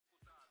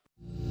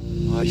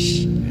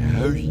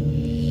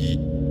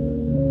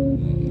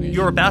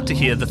You're about to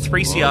hear the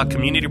 3CR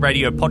Community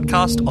Radio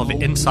podcast of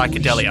In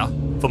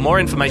Psychedelia. For more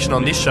information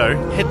on this show,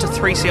 head to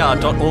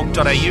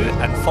 3cr.org.au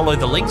and follow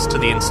the links to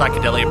the In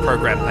Psychedelia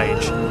program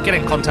page. Get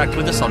in contact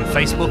with us on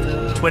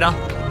Facebook, Twitter,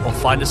 or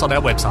find us on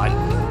our website.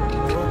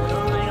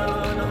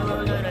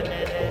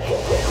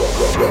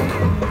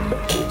 Welcome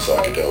to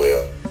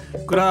Psychedelia.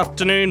 Good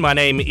afternoon, my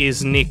name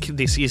is Nick.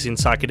 This is In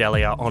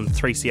Psychedelia on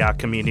 3CR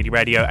Community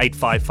Radio,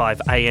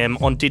 855 AM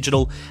on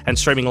digital and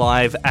streaming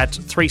live at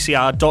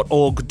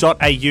 3cr.org.au.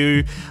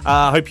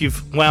 I hope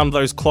you've wound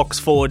those clocks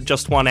forward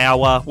just 1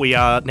 hour. We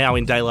are now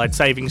in daylight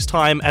savings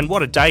time, and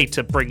what a day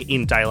to bring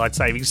in daylight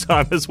savings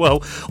time as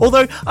well.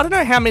 Although, I don't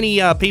know how many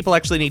people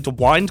actually need to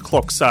wind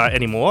clocks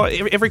anymore.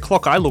 Every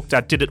clock I looked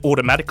at did it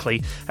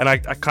automatically, and I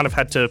kind of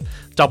had to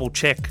double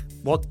check.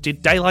 What,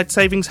 did daylight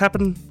savings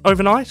happen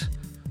overnight?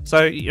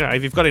 So,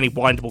 if you've got any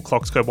windable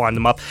clocks, go wind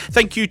them up.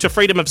 Thank you to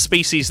Freedom of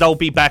Species. They'll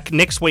be back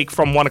next week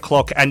from 1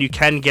 o'clock, and you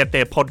can get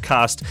their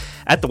podcast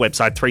at the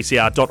website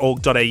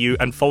 3cr.org.au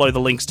and follow the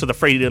links to the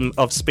Freedom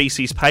of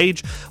Species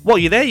page. While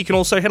you're there, you can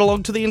also head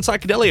along to the In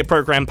Psychedelia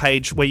program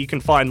page, where you can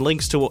find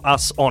links to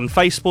us on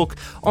Facebook,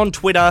 on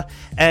Twitter,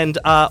 and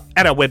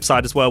at our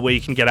website as well, where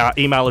you can get our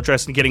email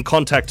address and get in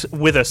contact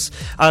with us.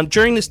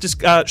 During this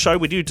show,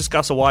 we do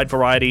discuss a wide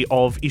variety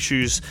of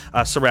issues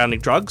surrounding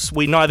drugs.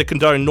 We neither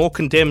condone nor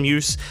condemn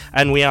use,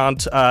 and we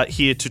aren't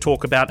here to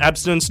talk about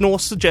abstinence nor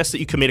suggest that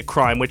you commit a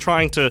crime. We're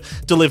trying to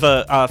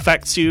deliver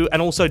facts to you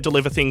and also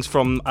deliver things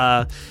from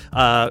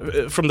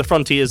the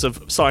frontiers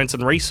of science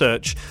and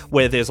research,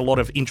 where there's a lot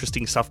of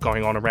interesting stuff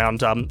going on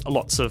around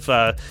lots of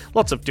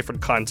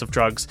different kinds of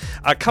drugs.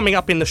 Coming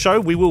up in the show,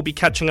 we will be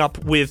catching up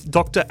with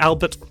Dr.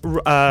 Albert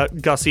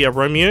Garcia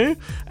Romeu,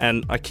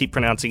 and I keep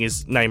pronouncing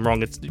his name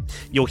wrong.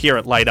 You'll hear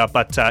it later,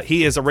 but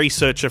he is a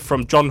researcher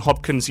from Johns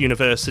Hopkins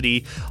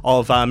University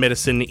of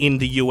Medicine in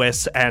the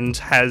US, and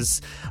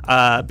has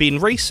been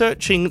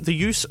researching the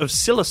use of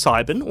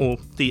psilocybin, or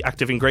the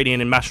active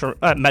ingredient in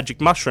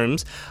magic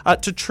mushrooms,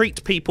 to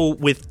treat people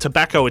with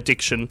tobacco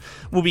addiction.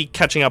 We'll be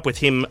catching up with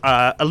him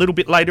a little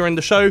bit later in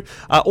the show.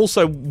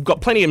 Also,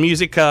 got plenty of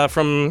music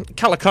from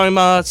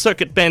Calicoma,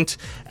 Circuit Bent,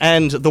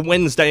 and the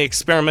Wednesday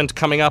Experiment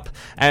coming up,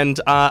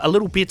 and a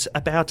little bit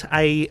about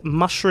a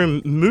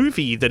mushroom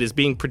movie that is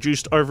being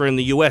produced over in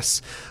the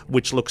US,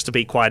 which looks to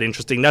be quite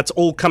interesting. That's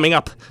all coming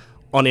up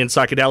on In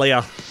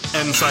Psychedelia.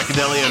 In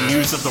Psychedelia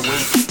News of the Week.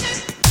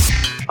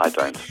 I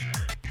don't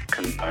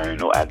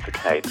condone or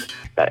advocate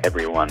that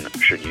everyone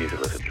should use it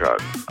as a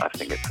drug. I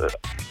think it's a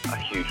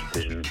huge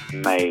decision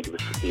made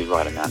with the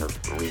right amount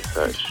of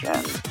research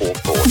and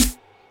forethought.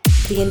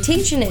 The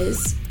intention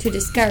is to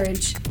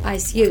discourage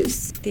ice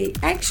use. The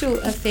actual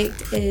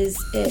effect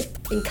is it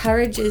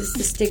encourages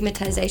the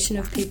stigmatization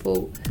of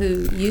people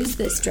who use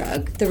this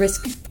drug. The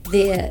risk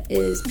there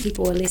is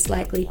people are less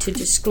likely to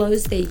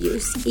disclose their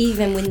use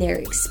even when they're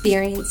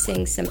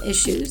experiencing some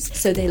issues,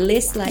 so they're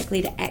less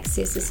likely to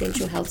access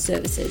essential health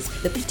services.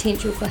 The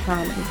potential for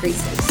harm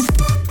increases.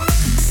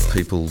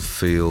 People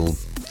feel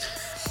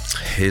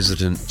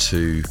hesitant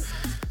to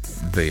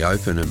be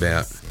open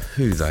about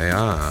who they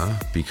are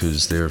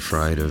because they're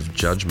afraid of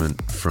judgment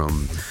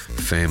from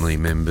family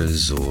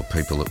members or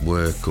people at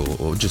work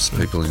or just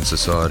people in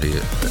society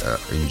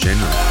in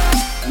general.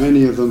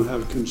 Many of them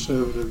have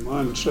conservative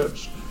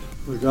mindsets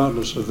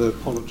regardless of their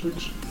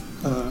politics,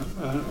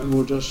 and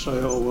will just say,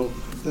 oh well,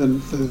 then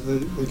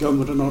the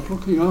government are not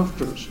looking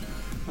after us,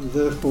 and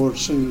therefore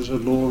it's seen as a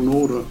law and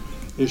order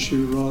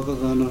issue rather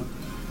than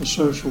a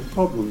social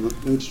problem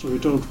that needs to be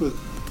dealt with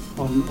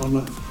on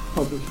a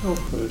public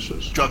health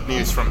basis. Drug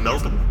news from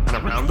Melbourne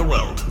and around the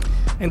world.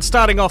 And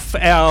starting off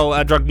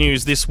our drug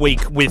news this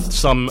week with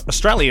some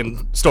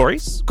Australian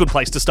stories. Good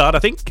place to start, I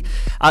think.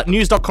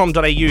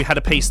 News.com.au had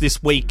a piece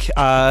this week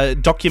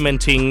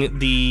documenting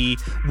the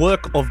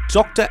work of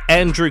Dr.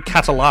 Andrew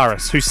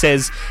Catalaris, who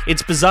says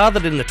it's bizarre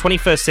that in the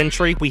 21st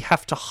century we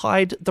have to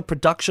hide the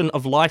production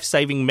of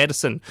life-saving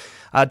medicine.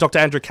 Dr.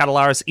 Andrew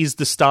Catalaris is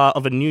the star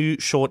of a new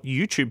short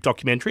YouTube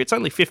documentary. It's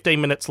only 15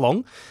 minutes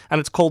long,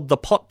 and it's called The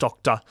Pot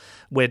Doctor,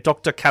 where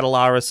Dr.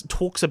 Catalaris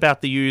talks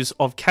about the use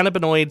of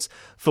cannabinoids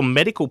for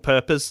medical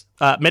purposes,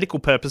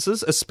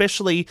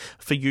 especially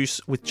for use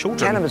with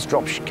children. Cannabis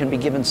drops can be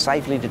given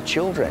safely to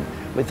children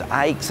with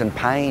aches and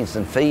pains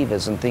and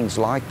fevers and things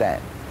like that,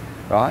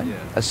 right? Yeah.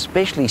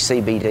 Especially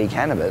CBD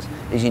cannabis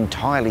is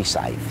entirely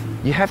safe.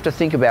 You have to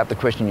think about the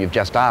question you've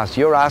just asked.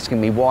 You're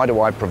asking me, why do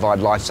I provide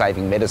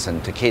life-saving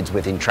medicine to kids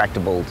with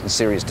intractable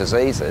serious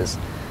diseases?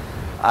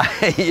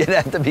 You'd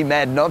have to be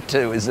mad not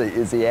to, is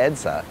the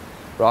answer,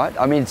 right?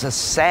 I mean, it's a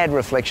sad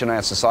reflection on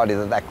our society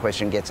that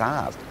question gets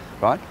asked,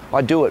 right?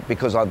 I do it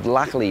because I've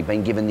luckily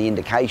been given the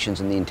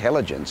indications and the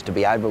intelligence to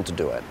be able to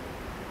do it,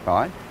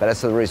 right? But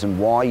that's the reason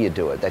why you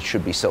do it. That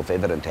should be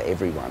self-evident to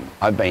everyone.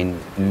 I've been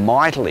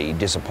mightily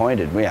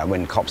disappointed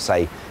when cops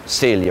say,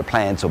 steal your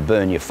plants or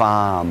burn your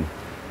farm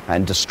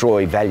and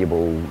destroy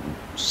valuable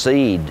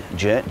seed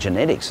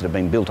genetics that have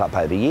been built up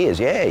over years.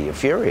 Yeah, you're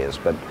furious,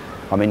 but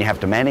I mean, you have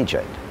to manage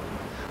it.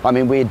 I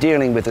mean, we're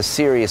dealing with a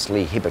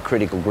seriously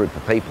hypocritical group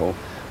of people.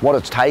 What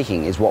it's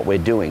taking is what we're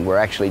doing. We're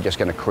actually just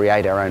going to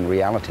create our own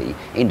reality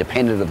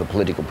independent of the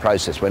political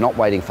process. We're not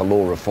waiting for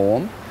law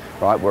reform,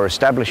 right? We're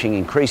establishing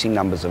increasing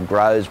numbers of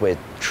grows, we're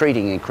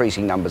treating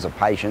increasing numbers of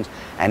patients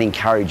and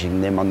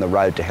encouraging them on the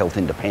road to health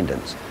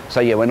independence.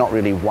 So yeah, we're not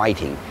really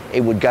waiting. It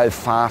would go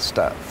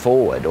faster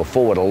forward, or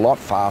forward a lot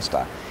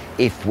faster,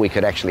 if we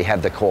could actually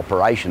have the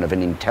cooperation of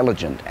an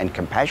intelligent and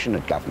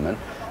compassionate government.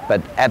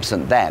 But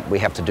absent that, we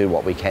have to do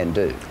what we can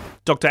do.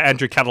 Dr.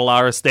 Andrew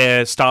Catalaris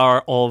there,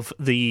 star of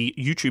the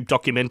YouTube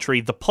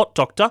documentary The Pot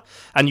Doctor,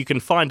 and you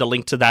can find a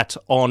link to that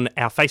on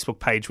our Facebook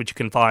page, which you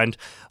can find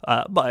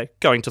by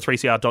going to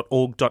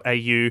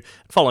 3cr.org.au,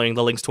 following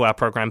the links to our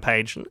program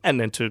page,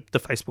 and then to the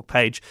Facebook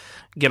page.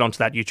 Get onto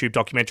that YouTube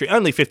documentary.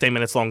 Only 15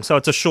 minutes long, so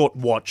it's a short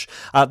watch.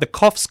 The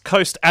Coffs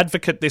Coast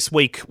Advocate this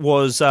week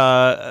was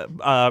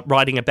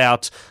writing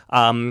about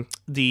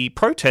the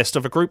protest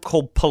of a group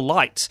called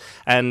Polite,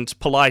 and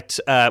Polite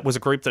was a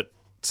group that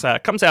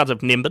comes out of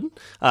Nimbin.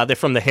 They're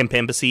from the Hemp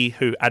Embassy,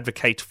 who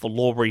advocate for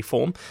law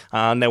reform.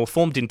 And they were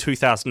formed in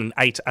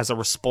 2008 as a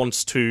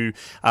response to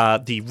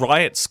the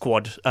riot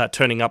squad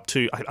turning up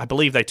to, I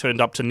believe they turned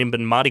up to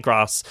Nimbin Mardi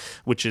Gras,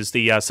 which is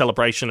the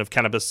celebration of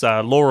cannabis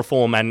law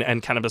reform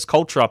and cannabis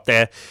culture up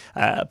there.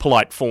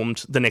 Polite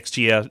formed the next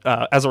year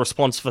as a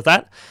response for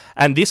that.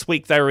 And this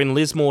week they were in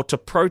Lismore to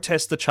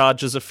protest the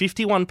charges of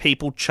 51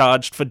 people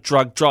charged for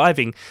drug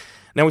driving.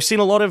 Now, we've seen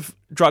a lot of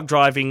drug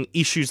driving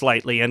issues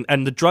lately,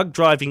 and the drug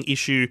driving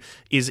issue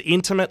is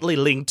intimately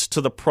linked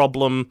to the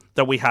problem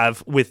that we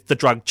have with the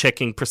drug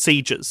checking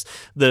procedures.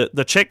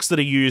 The checks that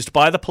are used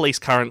by the police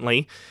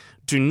currently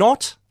do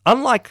not,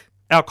 unlike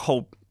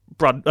alcohol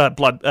breath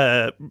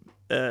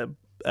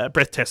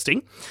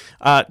testing,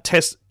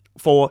 test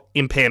for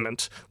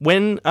impairment.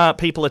 When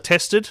people are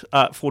tested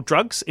for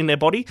drugs in their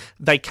body,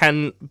 they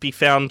can be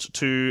found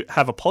to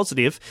have a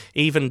positive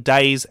even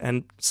days,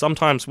 and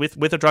sometimes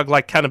with a drug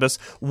like cannabis,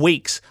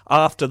 weeks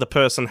after the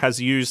person has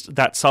used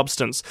that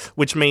substance,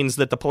 which means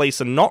that the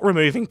police are not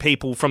removing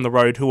people from the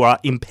road who are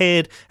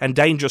impaired and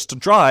dangerous to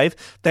drive.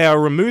 They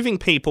are removing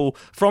people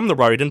from the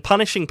road and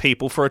punishing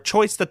people for a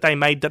choice that they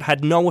made that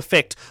had no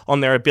effect on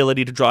their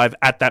ability to drive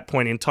at that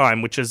point in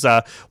time, which is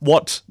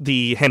what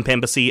the Hemp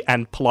Embassy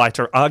and Polite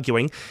are arguing.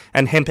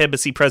 And Hemp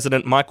Embassy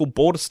President Michael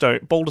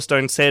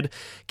Balderstone said,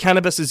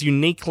 cannabis is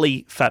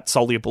uniquely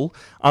fat-soluble,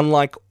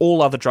 unlike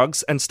all other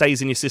drugs, and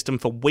stays in your system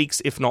for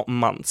weeks, if not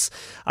months.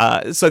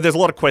 So there's a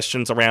lot of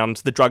questions around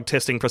the drug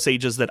testing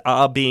procedures that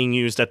are being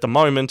used at the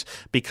moment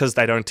because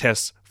they don't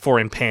test for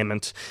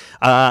impairment.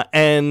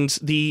 And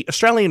the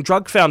Australian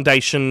Drug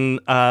Foundation,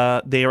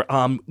 their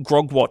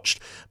Grogwatch,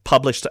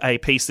 published a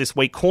piece this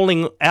week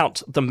calling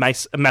out the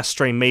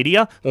mainstream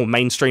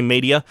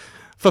media,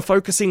 for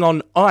focusing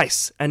on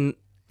ice and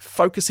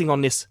focusing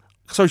on this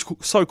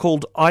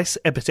so-called ice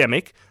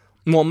epidemic,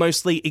 while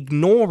mostly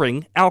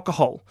ignoring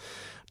alcohol.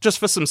 Just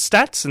for some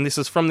stats, and this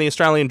is from the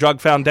Australian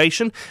Drug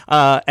Foundation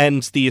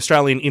and the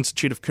Australian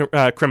Institute of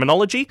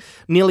Criminology,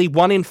 nearly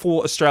 1 in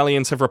 4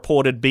 Australians have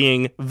reported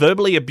being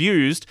verbally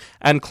abused,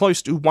 and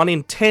close to 1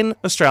 in 10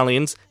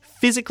 Australians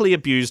physically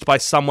abused by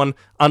someone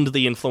under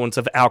the influence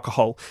of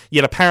alcohol.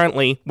 Yet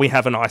apparently we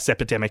have an ice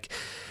epidemic.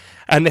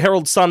 And the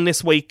Herald Sun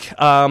this week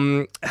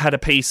had a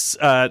piece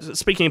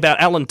speaking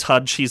about Alan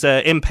Tudge. He's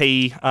a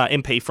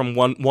MP from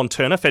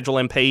Wantirna, federal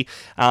MP,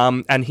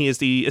 and he is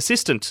the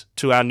assistant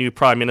to our new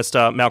Prime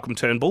Minister, Malcolm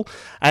Turnbull.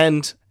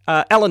 And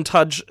Alan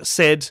Tudge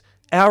said,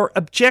 our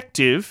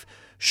objective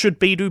should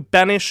be to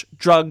banish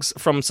drugs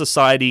from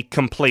society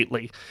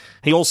completely.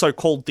 He also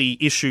called the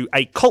issue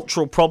a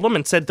cultural problem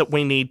and said that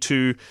we need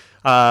to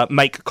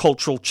make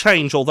cultural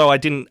change, although I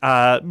didn't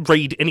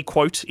read any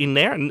quote in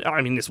there. And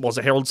I mean, this was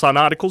a Herald Sun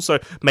article, so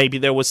maybe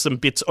there was some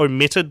bits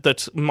omitted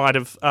that might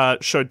have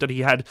showed that he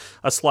had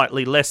a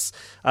slightly less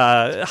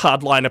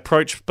hardline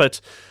approach, but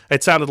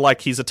it sounded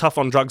like he's a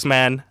tough-on-drugs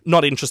man,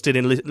 not interested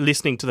in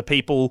listening to the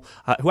people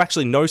who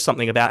actually know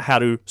something about how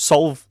to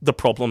solve the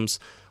problems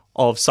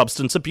of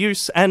substance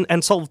abuse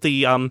and solve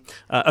the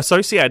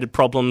associated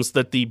problems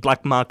that the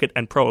black market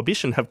and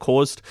prohibition have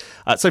caused.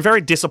 So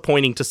very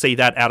disappointing to see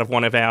that out of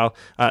one of our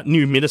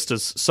new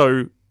ministers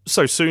so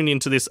soon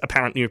into this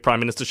apparent new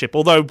prime ministership.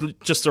 Although,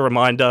 just a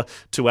reminder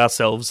to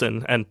ourselves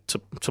and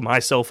to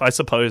myself, I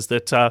suppose,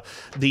 that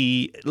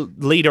the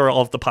leader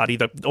of the party,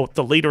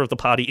 the leader of the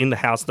party in the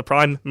House, the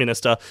Prime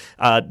Minister,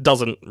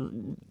 doesn't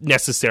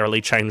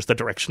necessarily change the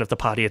direction of the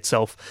party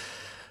itself.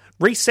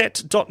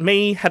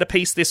 Reset.me had a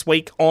piece this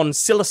week on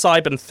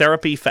psilocybin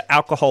therapy for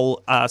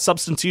alcohol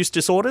substance use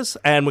disorders,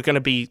 and we're going to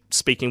be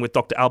speaking with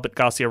Dr. Albert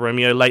Garcia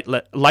Romeo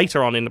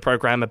later on in the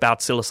program about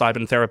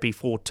psilocybin therapy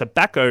for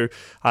tobacco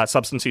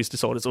substance use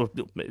disorders or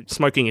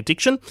smoking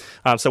addiction.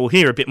 So we'll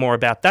hear a bit more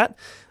about that.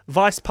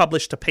 Vice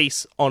published a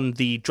piece on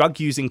the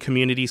drug-using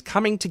communities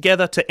coming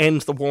together to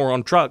end the war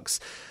on drugs.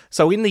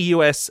 So in the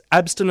US,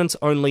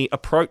 abstinence-only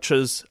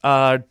approaches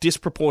are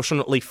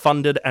disproportionately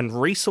funded and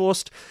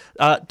resourced,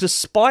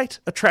 despite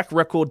a track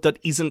record that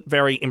isn't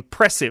very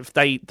impressive.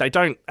 They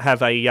don't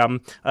have a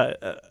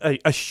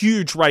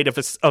huge rate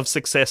of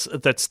success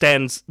that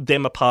stands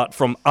them apart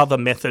from other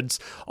methods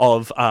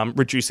of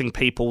reducing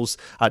people's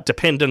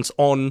dependence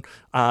on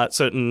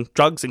certain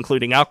drugs,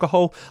 including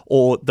alcohol,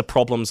 or the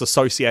problems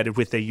associated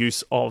with their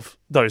use of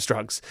those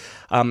drugs.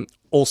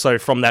 Also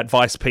from that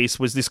Vice piece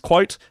was this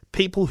quote: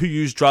 "People who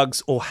use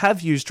drugs or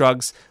have used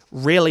drugs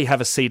rarely have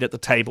a seat at the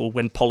table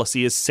when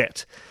policy is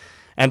set,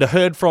 and are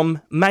heard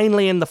from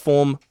mainly in the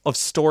form of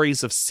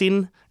stories of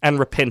sin and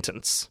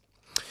repentance."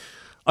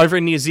 Over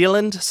in New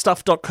Zealand,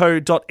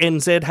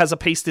 stuff.co.nz has a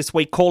piece this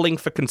week calling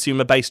for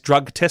consumer-based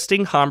drug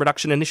testing, harm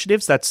reduction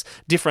initiatives. That's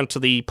different to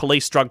the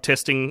police drug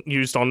testing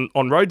used on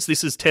roads.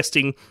 This is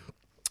testing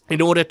in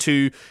order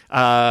to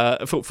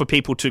for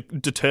people to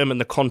determine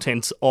the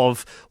contents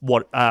of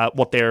what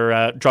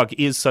their drug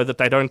is, so that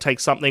they don't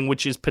take something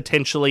which is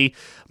potentially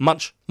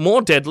much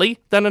more deadly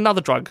than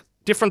another drug.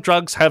 Different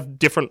drugs have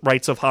different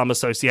rates of harm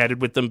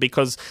associated with them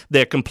because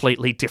they're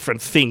completely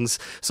different things.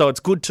 So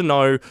it's good to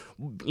know,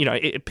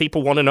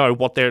 people want to know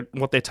what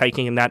they're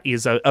taking, and that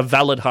is a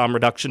valid harm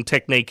reduction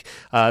technique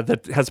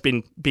that has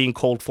been being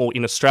called for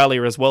in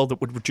Australia as well, that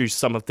would reduce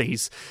some of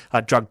these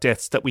drug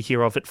deaths that we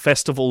hear of at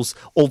festivals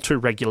all too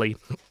regularly.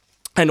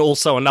 And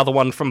also another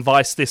one from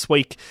Vice this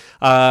week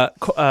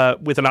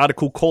with an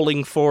article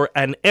calling for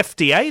an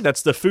FDA,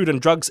 that's the Food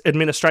and Drugs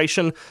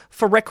Administration,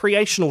 for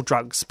recreational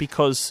drugs,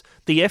 because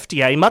the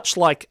FDA, much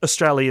like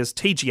Australia's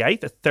TGA,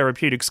 the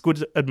Therapeutics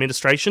Goods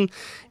Administration,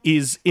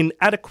 is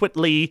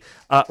inadequately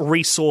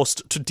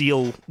resourced to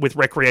deal with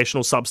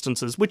recreational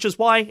substances, which is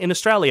why in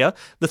Australia,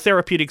 the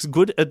Therapeutics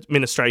Goods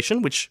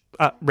Administration, which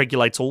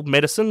regulates all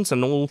medicines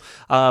and all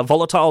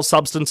volatile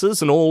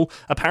substances and all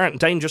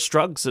apparent dangerous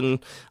drugs and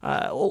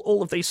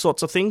all of these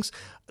sorts of things,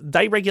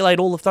 they regulate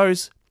all of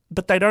those,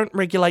 but they don't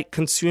regulate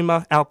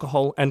consumer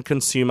alcohol and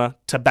consumer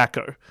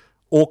tobacco,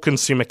 or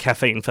consumer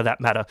caffeine for that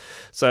matter.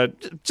 So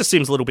it just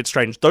seems a little bit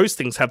strange. Those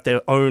things have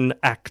their own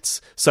acts.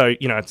 So,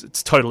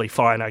 it's totally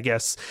fine, I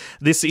guess.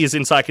 This is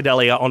In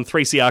Psychedelia on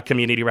 3CR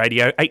Community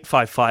Radio,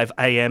 855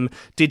 AM,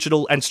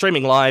 digital and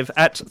streaming live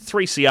at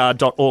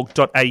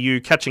 3cr.org.au,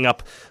 catching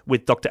up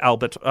with Dr.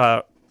 Albert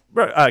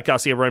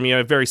Garcia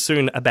Romeo very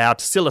soon about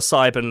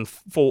psilocybin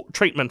for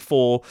treatment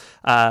for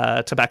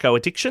tobacco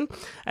addiction.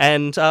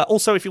 And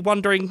also, if you're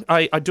wondering,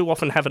 I do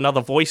often have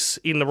another voice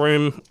in the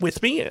room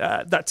with me.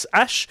 That's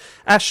Ash.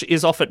 Ash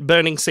is off at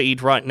Burning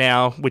Seed right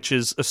now, which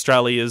is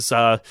Australia's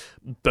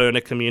burner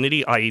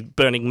community, i.e.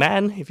 Burning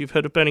Man, if you've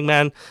heard of Burning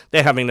Man.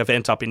 They're having an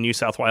event up in New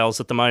South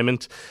Wales at the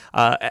moment.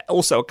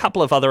 Also, a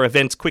couple of other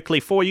events quickly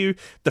for you.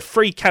 The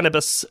Free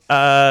Cannabis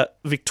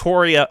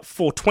Victoria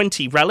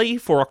 420 rally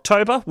for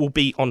October will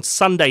be on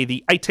Sunday,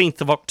 the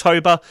 18th of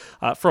October,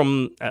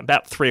 from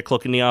about 3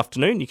 o'clock in the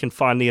afternoon. You can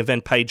find the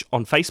event page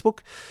on Facebook.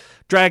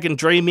 Dragon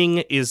Dreaming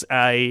is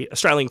a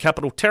Australian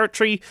Capital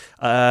Territory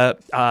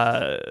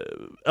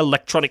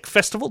electronic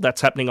festival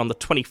that's happening on the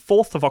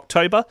 24th of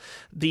October.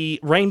 The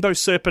Rainbow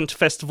Serpent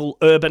Festival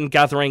Urban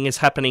Gathering is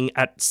happening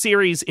at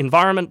Ceres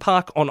Environment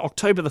Park on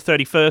October the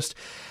 31st.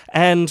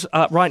 And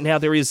right now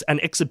there is an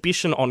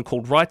exhibition on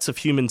called Rights of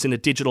Humans in a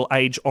Digital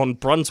Age on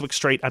Brunswick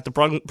Street at the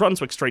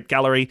Brunswick Street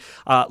Gallery.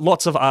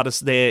 Lots of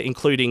artists there,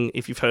 including,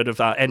 if you've heard of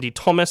Andy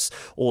Thomas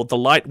or The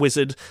Light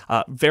Wizard,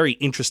 very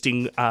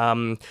interesting,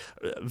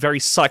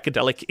 very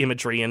psychedelic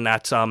imagery in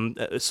that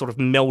sort of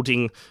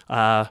melding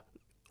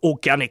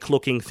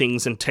organic-looking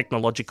things and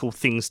technological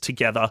things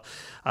together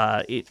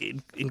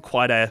in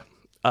quite a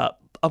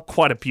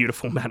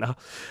beautiful manner.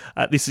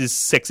 This is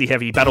Sexy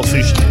Heavy Battle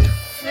Sushi.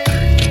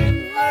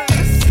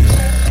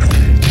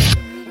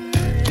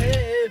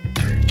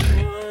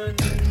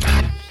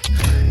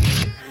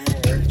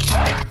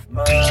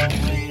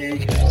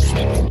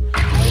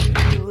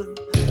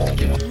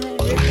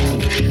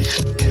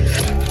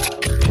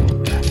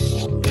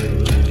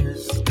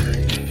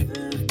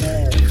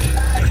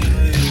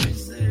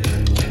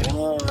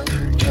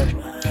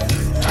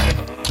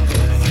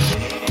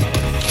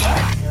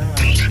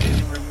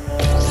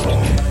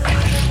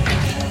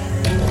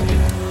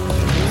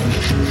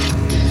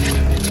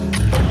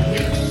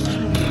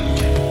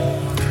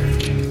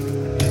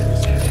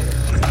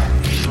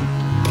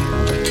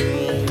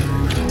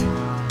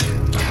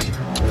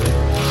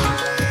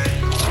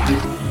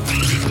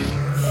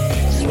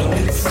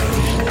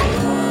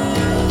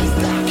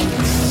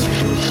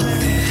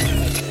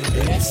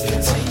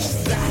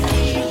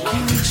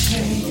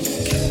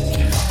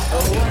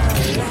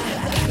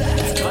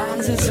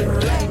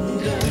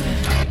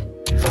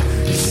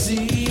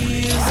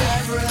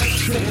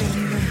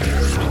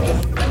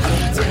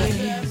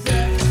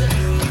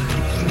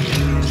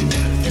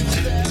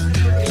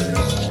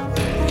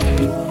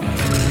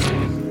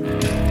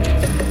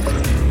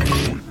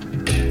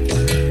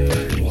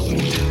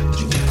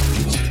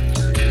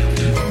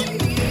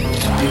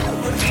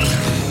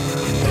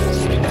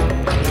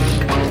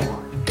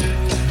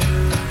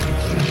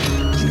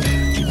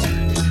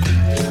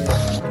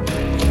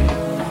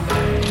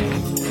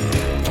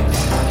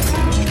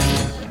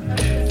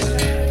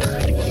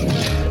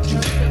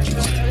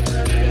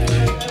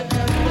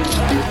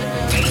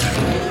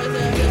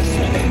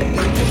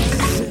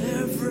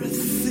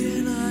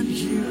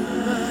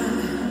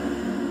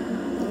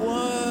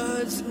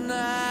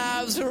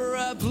 as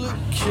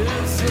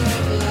replicas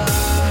of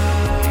life.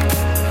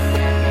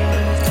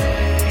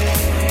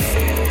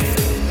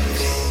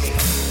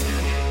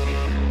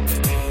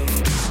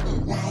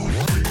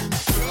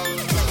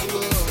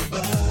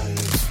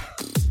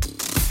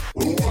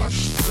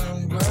 Watch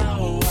them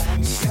grow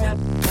and step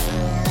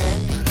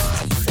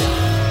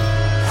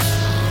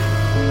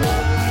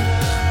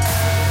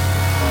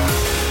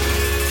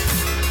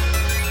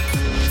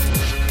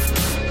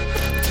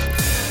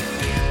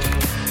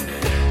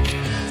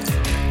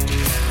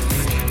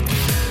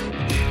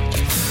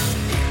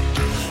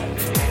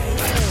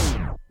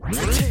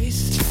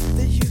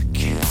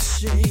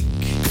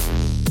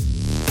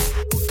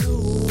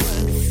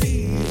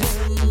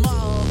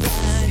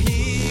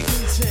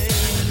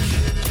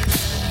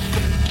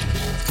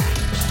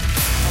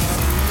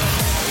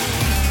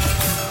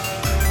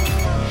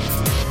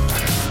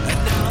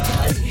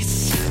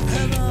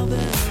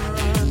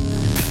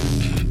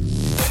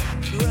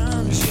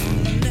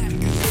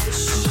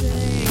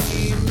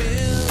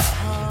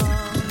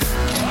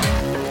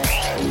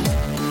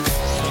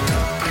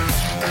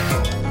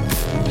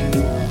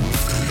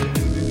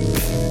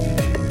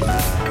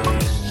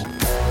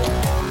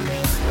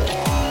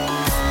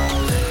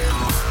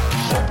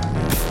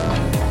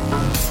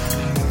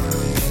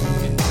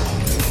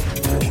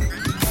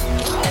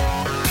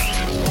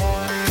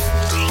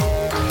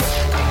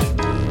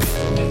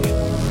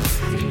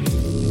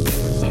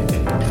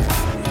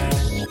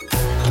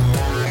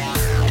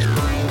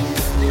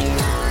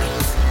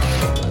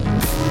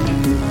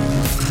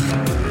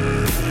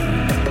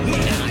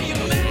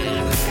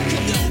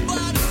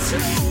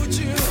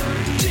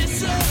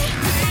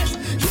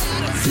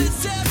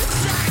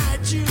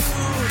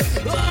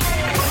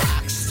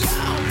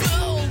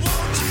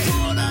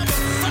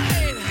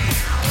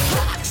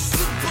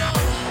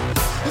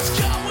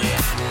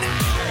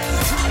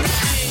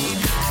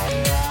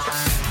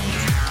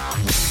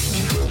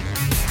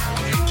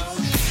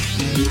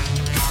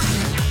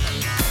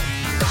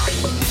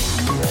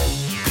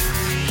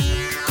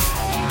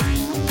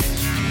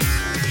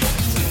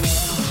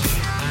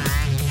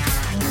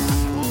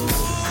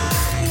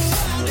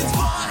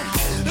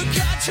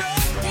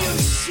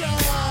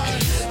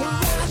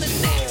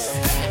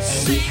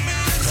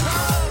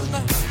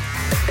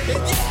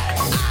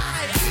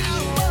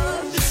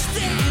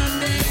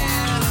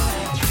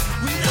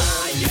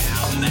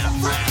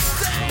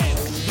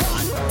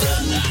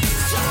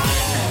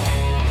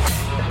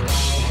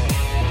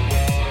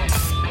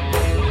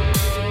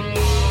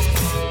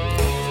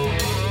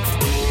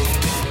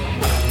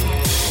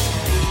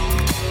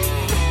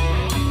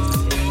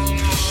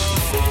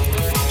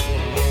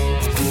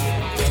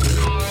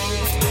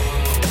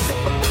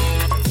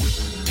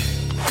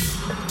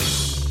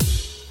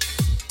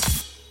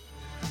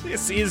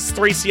Is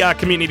 3CR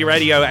Community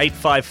Radio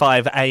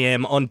 855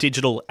 AM on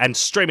digital and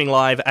streaming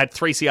live at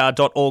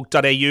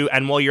 3cr.org.au.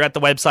 And while you're at the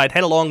website,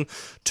 head along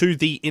to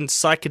the In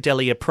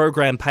Psychedelia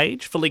program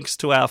page for links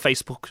to our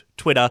Facebook,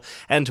 Twitter,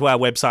 and to our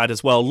website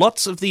as well.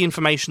 Lots of the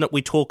information that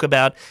we talk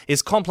about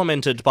is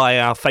complemented by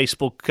our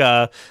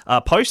Facebook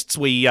posts.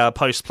 We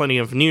post plenty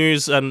of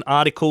news and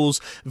articles,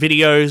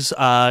 videos,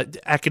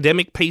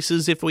 academic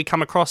pieces if we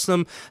come across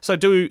them. So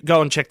do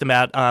go and check them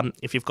out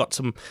if you've got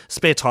some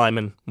spare time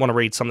and want to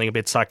read something a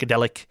bit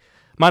psychedelic.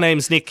 My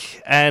name's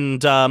Nick,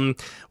 and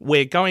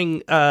we're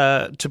going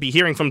to be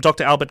hearing from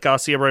Dr. Albert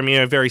Garcia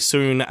Romeo very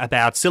soon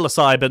about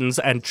psilocybins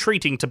and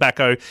treating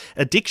tobacco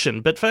addiction.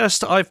 But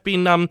first, I've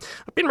been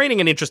reading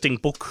an interesting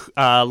book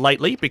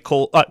lately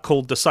called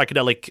The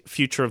Psychedelic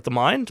Future of the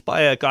Mind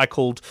by a guy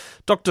called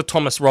Dr.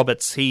 Thomas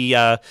Roberts. He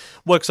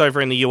works over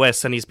in the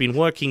US, and he's been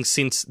working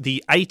since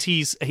the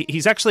 80s.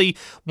 He's actually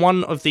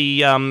one of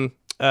the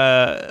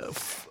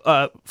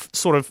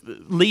sort of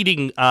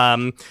leading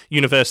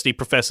university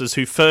professors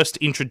who first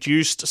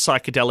introduced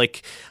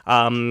psychedelic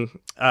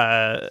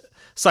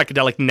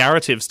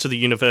narratives to the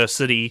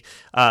university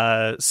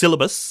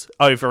syllabus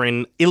over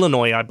in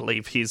Illinois, I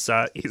believe he's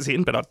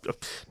in, but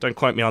don't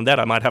quote me on that.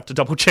 I might have to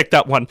double check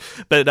that one.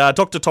 But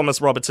Dr.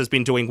 Thomas Roberts has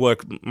been doing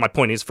work, my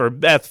point is, for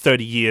about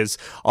 30 years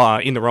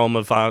in the realm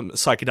of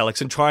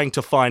psychedelics and trying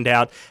to find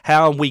out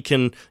how we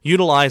can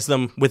utilize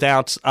them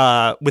without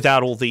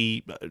all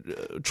the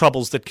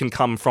troubles that can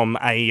come from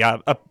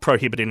a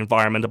prohibited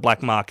environment, a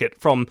black market,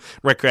 from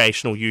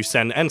recreational use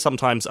and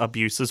sometimes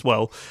abuse as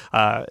well.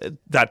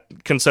 That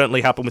can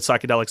certainly happen with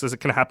psychedelics, as it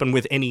can happen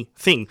with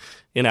anything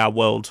in our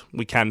world.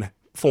 We can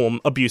form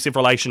abusive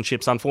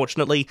relationships,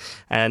 unfortunately,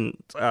 and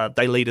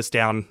they lead us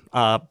down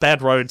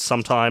bad roads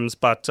sometimes,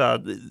 but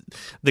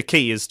the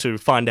key is to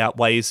find out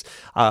ways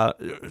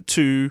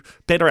to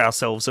better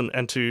ourselves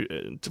and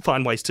to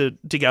find ways to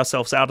dig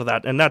ourselves out of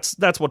that. And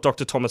that's what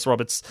Dr. Thomas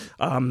Roberts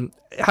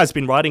has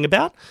been writing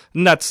about,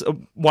 and that's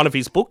one of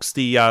his books,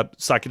 The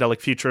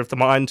Psychedelic Future of the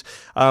Mind.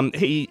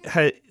 He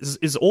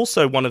is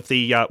also one of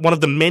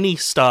the many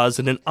stars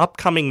in an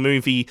upcoming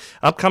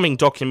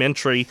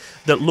documentary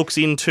that looks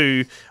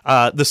into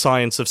the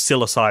science of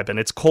psilocybin.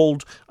 It's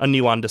called A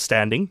New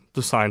Understanding,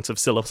 the science of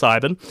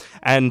psilocybin,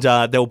 and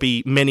there'll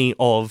be many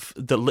of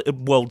the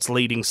world's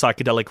leading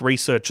psychedelic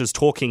researchers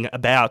talking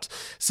about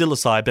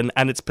psilocybin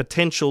and its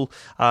potential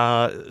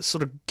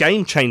sort of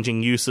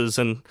game-changing uses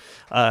and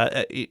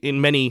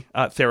in many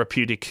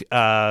therapeutic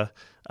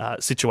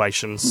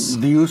situations.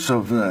 The use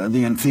of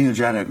the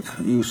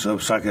entheogenic use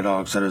of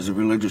psychedelics, that is, the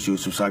religious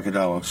use of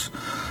psychedelics,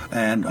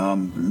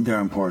 and their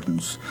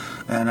importance.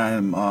 And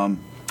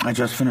I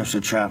just finished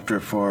a chapter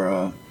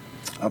for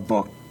a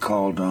book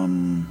called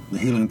The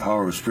Healing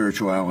Power of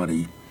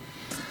Spirituality,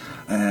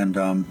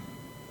 and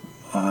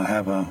I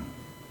have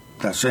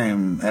that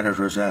same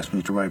editor has asked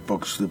me to write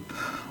books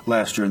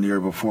last year and the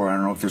year before. I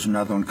don't know if there's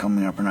another one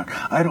coming up or not.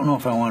 I don't know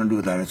if I want to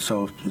do that. It's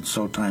so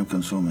time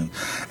consuming.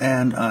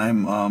 And I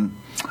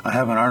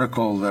have an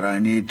article that I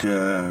need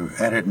to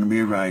edit and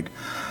rewrite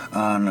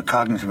on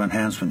cognitive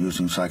enhancement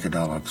using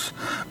psychedelics,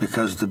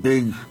 because the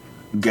big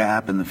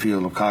gap in the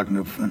field of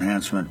cognitive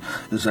enhancement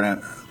is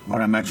that what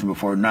I mentioned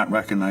before, not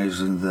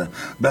recognizing the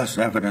best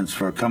evidence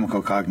for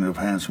chemical cognitive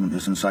enhancement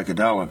is in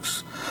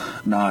psychedelics,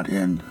 not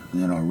in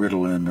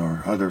Ritalin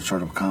or other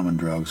sort of common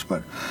drugs.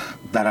 But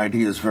that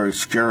idea is very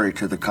scary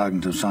to the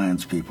cognitive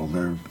science people.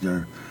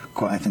 They're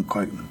I think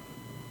quite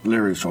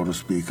leery, so to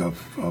speak, of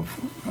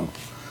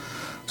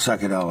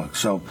psychedelics.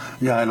 So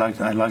yeah, I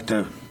like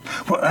to.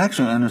 Well,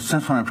 actually, in a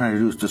sense, what I'm trying to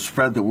do is to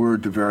spread the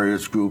word to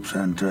various groups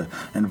and to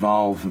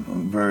involve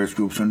various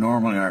groups who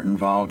normally aren't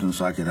involved in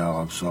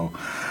psychedelics. So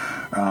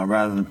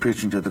rather than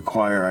preaching to the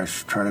choir, I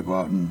try to go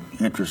out and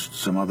interest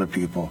some other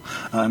people.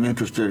 I'm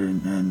interested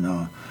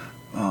in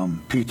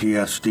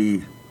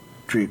PTSD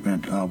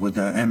treatment with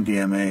the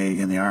MDMA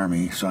in the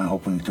Army, so I'm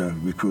hoping to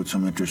recruit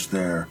some interest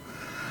there.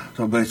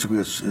 So basically,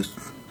 it's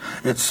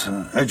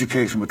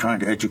education. We're trying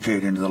to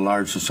educate into the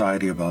large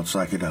society about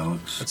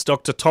psychedelics. It's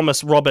Dr.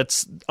 Thomas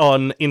Roberts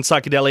in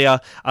Psychedelia.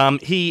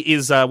 He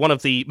is one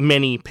of the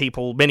many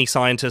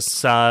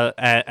scientists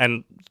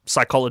and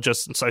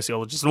psychologists and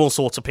sociologists and all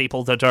sorts of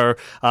people that are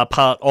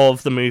part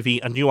of the movie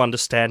A New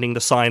Understanding,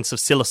 the science of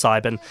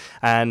psilocybin.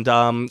 And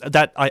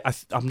that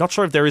I'm not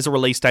sure if there is a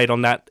release date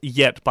on that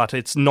yet, but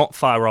it's not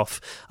far off.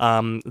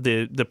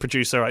 The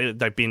producer,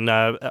 they've been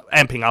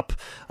amping up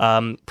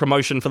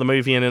promotion for the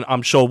movie, and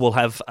I'm sure we'll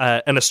have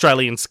an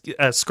Australian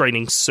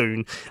screening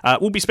soon.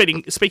 We'll be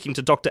speaking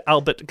to Dr.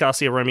 Albert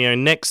Garcia Romeo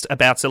next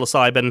about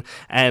psilocybin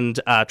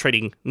and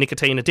treating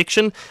nicotine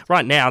addiction.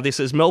 Right now, this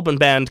is Melbourne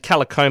band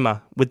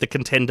Calicoma with The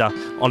Contender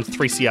on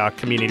 3CR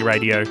Community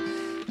Radio,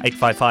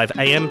 855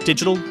 AM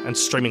digital and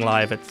streaming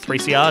live at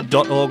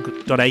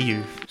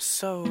 3cr.org.au.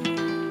 So,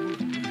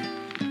 an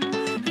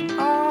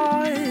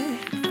eye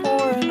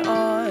for an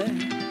eye,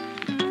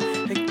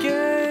 a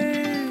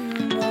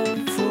game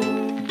of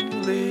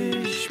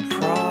foolish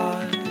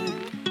pride.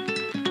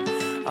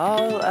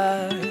 I'll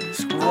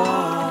ask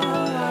why.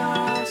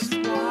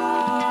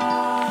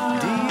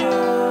 Do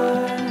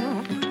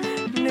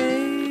you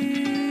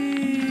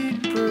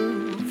need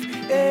proof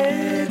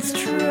it's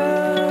true?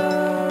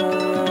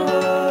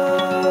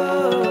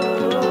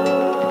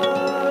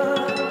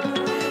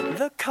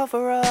 The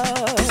cover-up.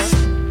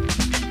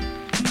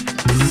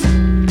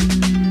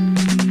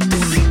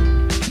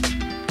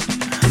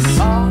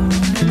 On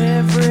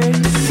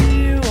everyone.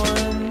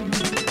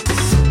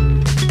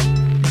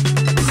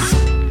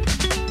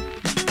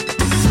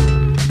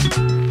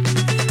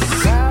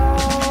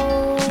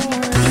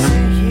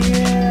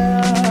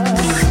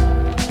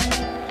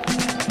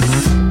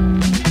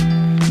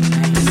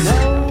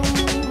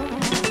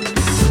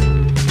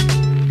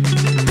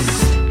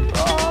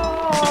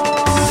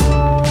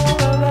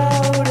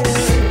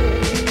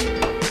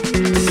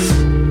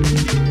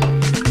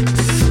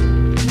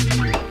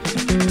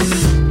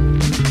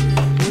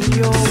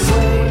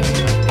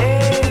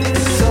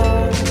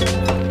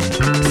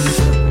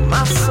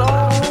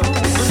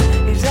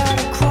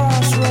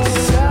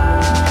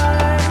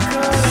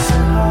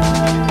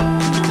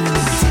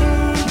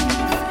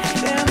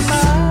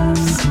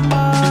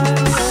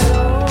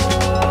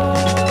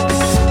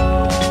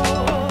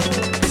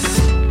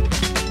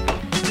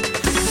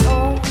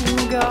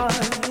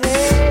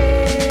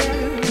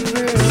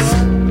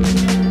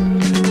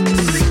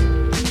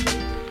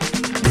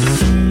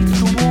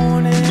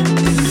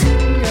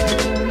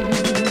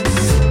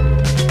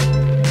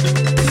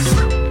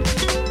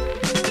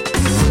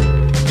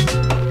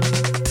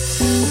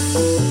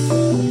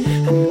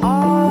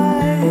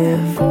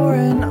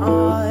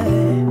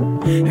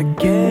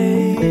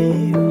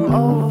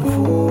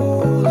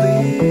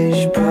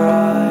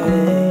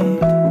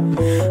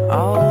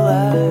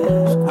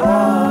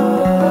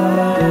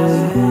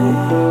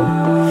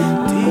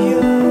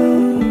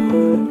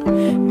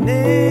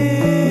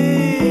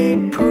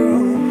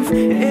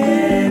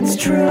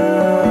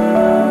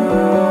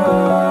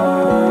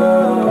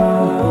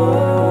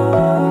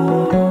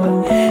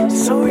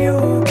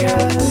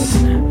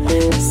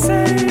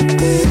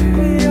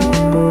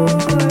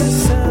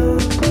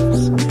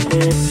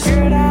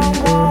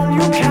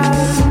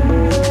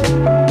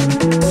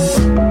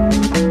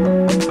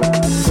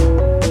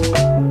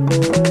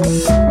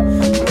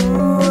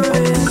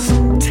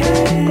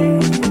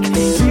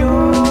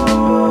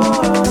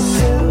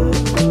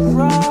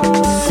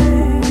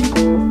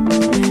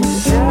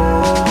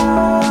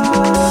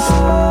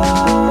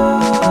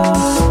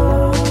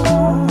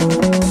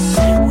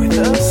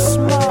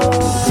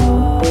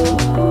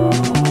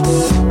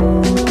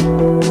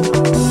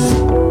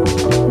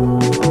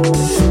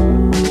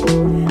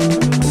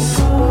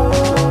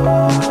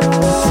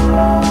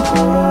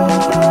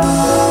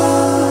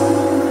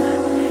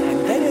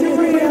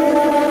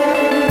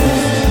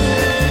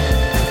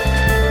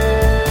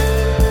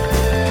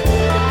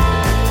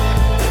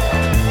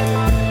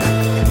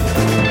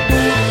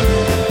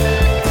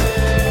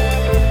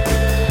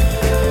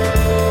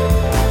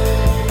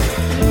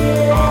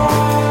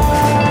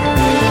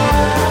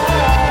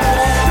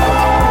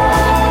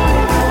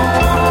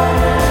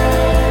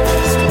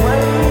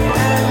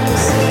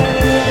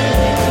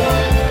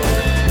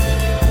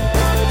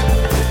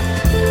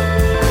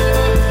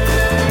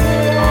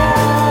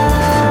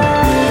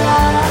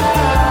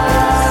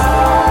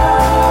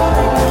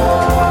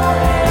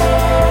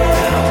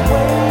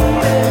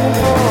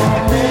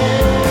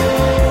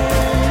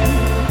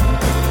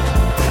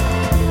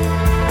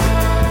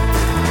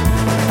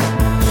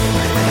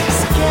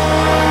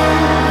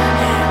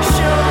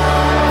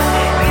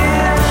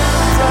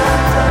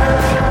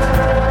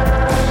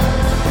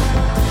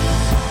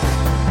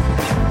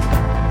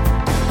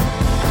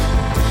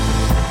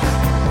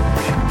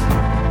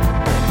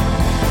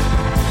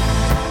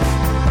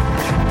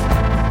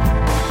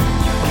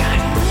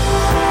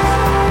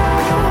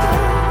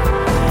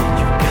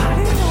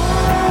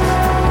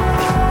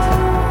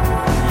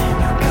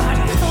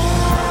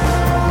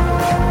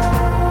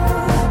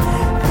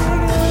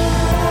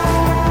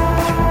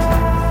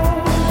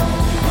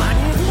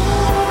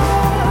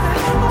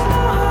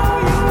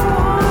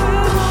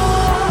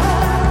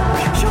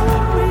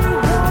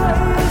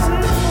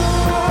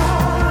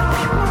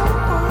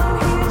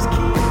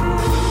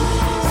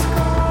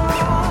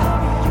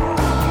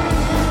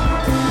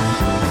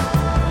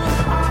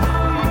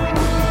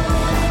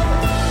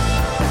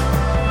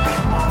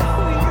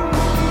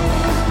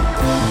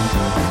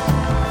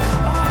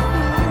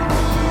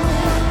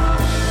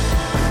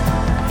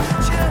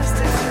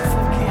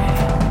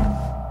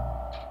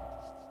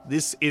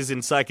 This is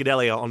in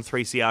Psychedelia on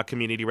 3CR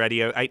Community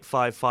Radio,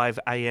 855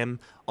 AM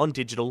on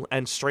digital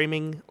and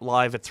streaming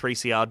live at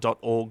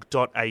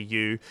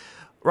 3cr.org.au.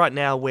 Right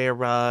now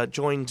we're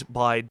joined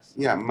by...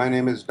 Yeah, my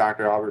name is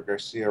Dr. Albert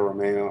Garcia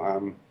Romeo.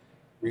 I'm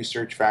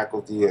research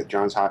faculty at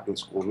Johns Hopkins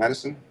School of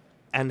Medicine.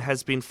 And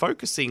has been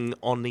focusing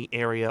on the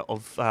area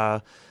of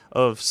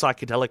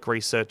psychedelic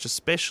research,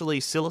 especially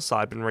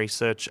psilocybin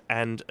research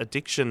and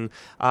addiction.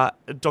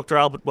 Dr.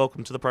 Albert,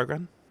 welcome to the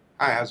program.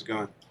 Hi, how's it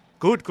going?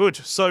 Good.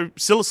 So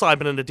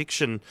psilocybin and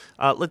addiction.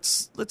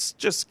 Let's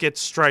just get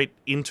straight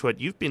into it.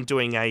 You've been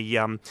doing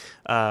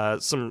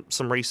some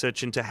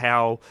research into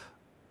how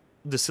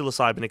the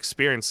psilocybin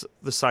experience,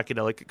 the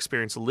psychedelic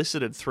experience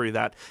elicited through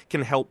that,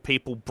 can help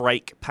people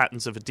break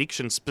patterns of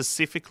addiction,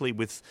 specifically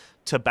with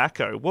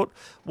tobacco.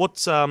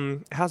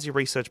 How's your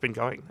research been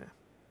going there?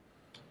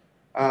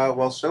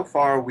 Well, so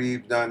far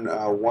we've done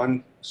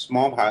one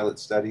small pilot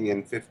study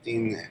in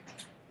 15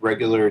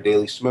 regular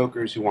daily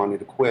smokers who wanted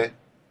to quit.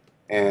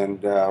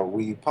 And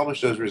we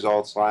published those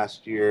results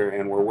last year,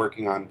 and we're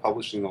working on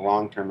publishing the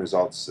long-term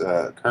results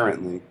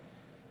currently.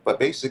 But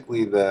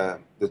basically,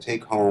 the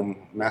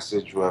take-home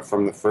message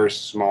from the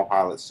first small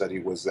pilot study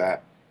was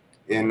that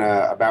in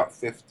about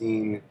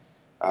 15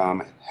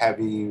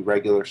 heavy,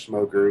 regular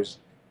smokers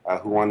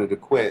who wanted to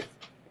quit,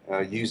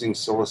 using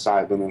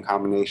psilocybin in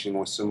combination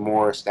with some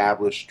more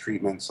established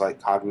treatments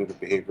like cognitive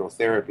behavioral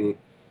therapy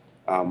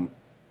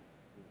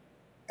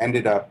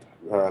ended up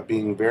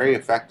being very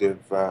effective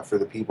for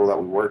the people that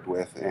we worked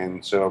with.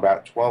 And so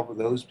about 12 of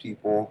those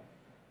people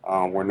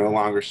were no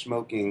longer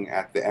smoking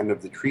at the end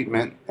of the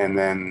treatment, and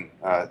then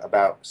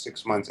about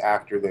 6 months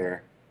after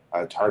their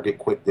target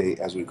quit date,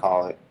 as we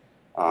call it,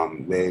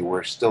 they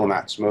were still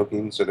not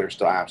smoking, so they're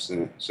still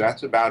abstinent. So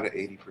that's about an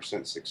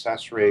 80%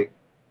 success rate,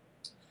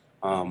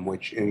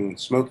 which in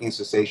smoking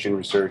cessation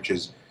research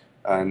is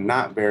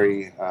not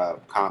very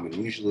common.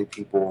 Usually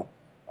people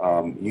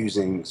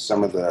using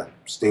some of the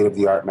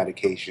state-of-the-art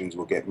medications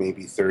will get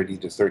maybe 30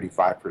 to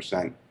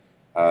 35%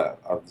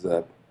 of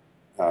the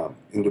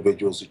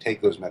individuals who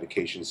take those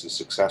medications to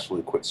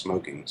successfully quit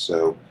smoking.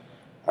 So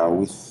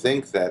we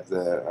think that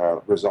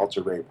the results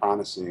are very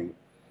promising,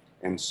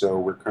 and so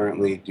we're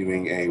currently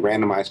doing a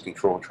randomized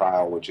controlled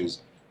trial, which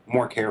is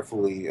more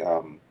carefully,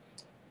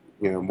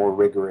 more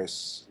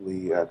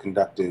rigorously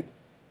conducted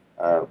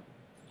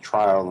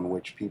trial in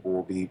which people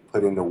will be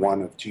put into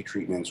one of two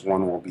treatments.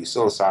 One will be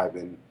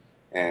psilocybin,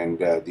 and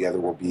the other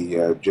will be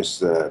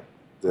just the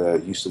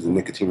use of the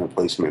nicotine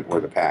replacement or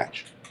the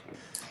patch.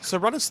 So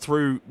run us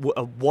through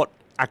what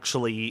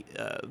actually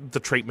the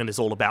treatment is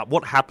all about.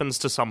 What happens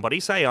to somebody?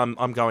 Say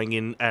I'm going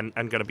in and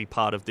going to be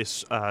part of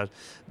this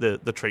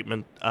the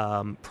treatment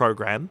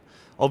program.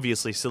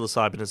 Obviously,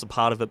 psilocybin is a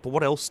part of it, but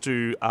what else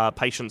do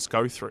patients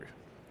go through?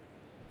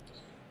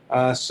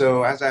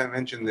 So as I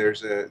mentioned,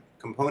 there's a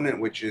component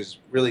which is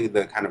really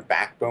the kind of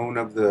backbone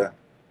of the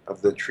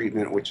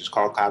treatment, which is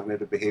called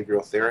cognitive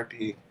behavioral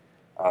therapy.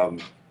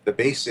 The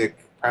basic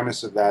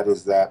premise of that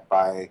is that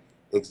by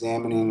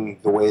examining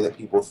the way that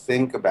people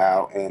think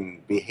about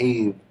and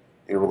behave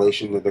in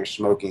relation to their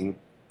smoking,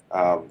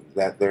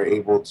 that they're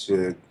able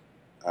to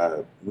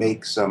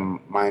make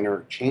some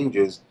minor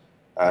changes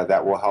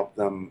that will help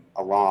them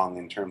along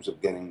in terms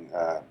of getting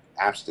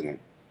abstinent.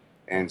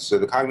 And so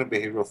the cognitive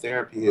behavioral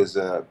therapy is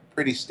a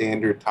pretty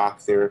standard talk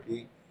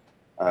therapy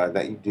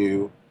that you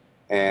do.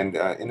 And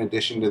in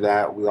addition to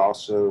that, we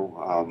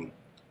also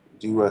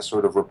do a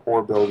sort of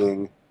rapport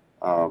building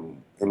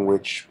in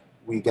which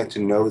we get to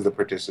know the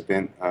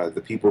participant,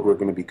 the people who are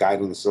going to be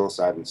guiding the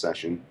psilocybin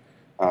session,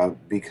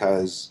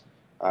 because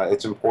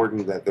it's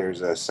important that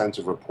there's a sense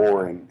of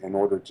rapport in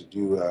order to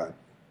do a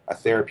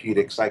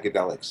therapeutic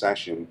psychedelic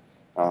session.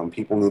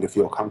 People need to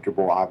feel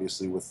comfortable,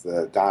 obviously, with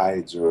the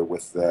guides or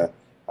with the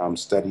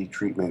study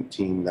treatment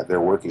team that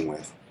they're working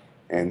with.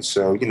 And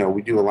so,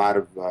 we do a lot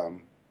of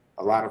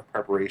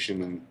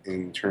preparation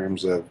in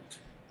terms of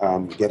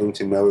getting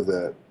to know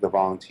the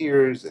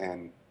volunteers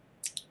and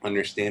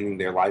understanding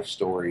their life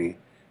story,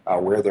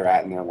 where they're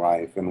at in their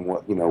life, and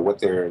what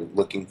they're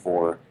looking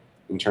for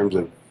in terms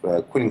of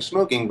quitting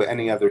smoking, but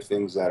any other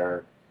things that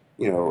are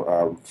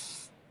in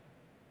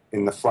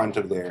the front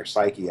of their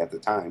psyche at the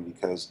time.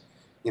 Because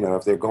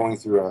if they're going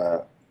through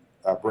a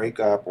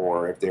breakup,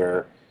 or if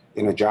they're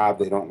in a job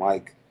they don't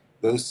like,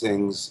 those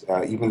things,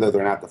 even though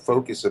they're not the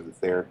focus of the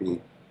therapy,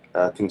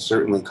 can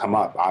certainly come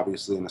up,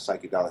 obviously, in a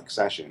psychedelic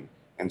session.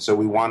 And so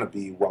we want to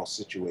be well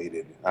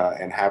situated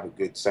and have a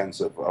good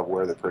sense of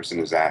where the person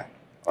is at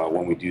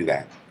when we do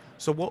that.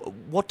 So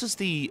what does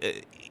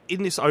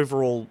in this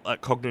overall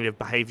cognitive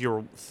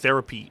behavioral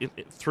therapy,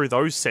 through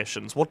those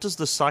sessions, what does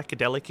the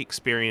psychedelic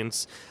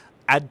experience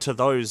add to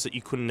those that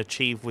you couldn't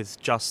achieve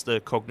with just the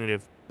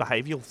cognitive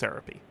behavioral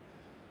therapy?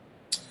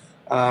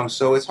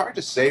 So it's hard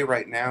to say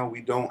right now.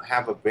 We don't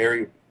have a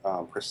very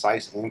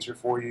precise answer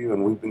for you,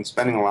 and we've been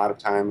spending a lot of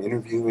time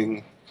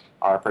interviewing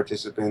our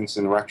participants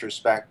in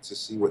retrospect to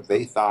see what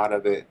they thought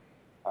of it,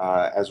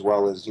 as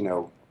well as,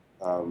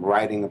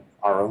 writing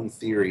our own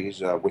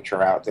theories, which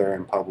are out there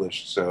and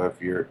published. So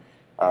if you're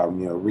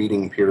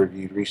reading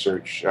peer-reviewed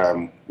research.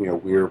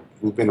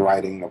 We've been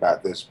writing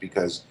about this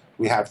because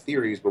we have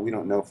theories, but we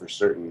don't know for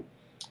certain.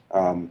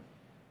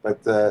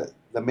 But the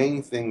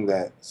main thing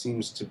that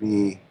seems to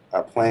be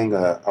playing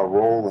a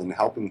role in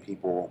helping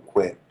people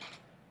quit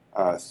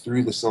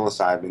through the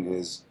psilocybin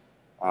is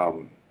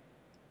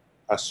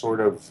a sort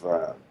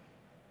of,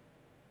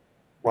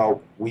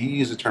 we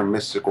use the term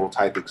mystical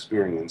type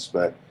experience,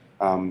 but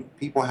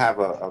people have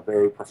a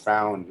very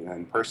profound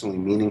and personally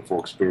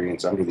meaningful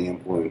experience under the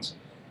influence.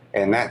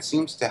 And that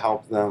seems to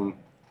help them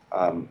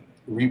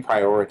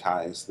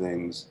reprioritize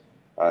things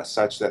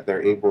such that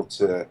they're able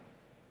to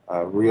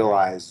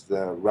realize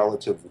the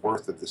relative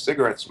worth of the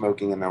cigarette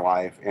smoking in their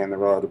life and the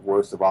relative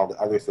worth of all the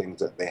other things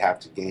that they have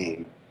to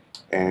gain.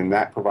 And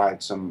that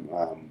provides some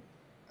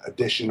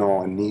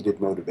additional and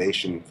needed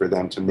motivation for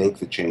them to make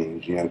the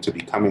change, to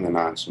becoming a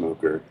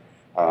non-smoker.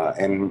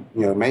 And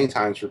many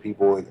times for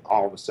people, it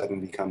all of a sudden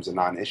becomes a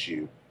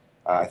non-issue.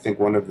 I think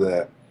one of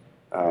the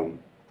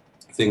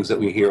things that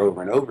we hear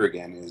over and over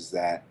again is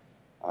that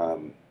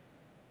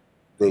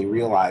they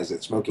realize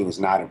that smoking is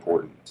not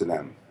important to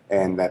them,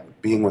 and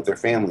that being with their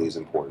family is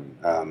important,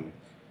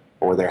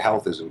 or their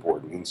health is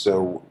important. And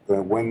so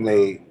when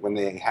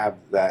they have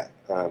that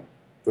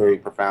very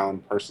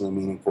profound, personally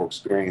meaningful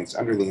experience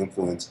under the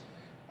influence,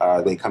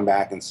 they come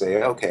back and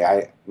say, okay,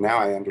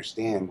 I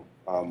understand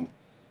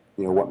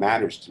what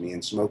matters to me,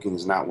 and smoking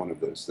is not one of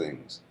those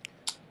things.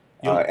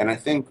 And I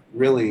think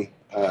really,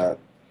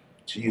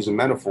 to use a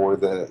metaphor,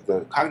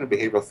 the cognitive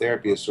behavioral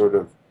therapy is sort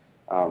of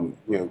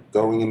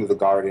going into the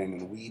garden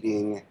and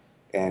weeding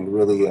and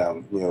really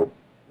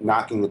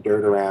knocking the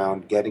dirt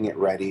around, getting it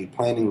ready,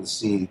 planting the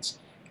seeds,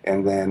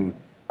 and then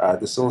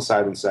the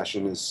psilocybin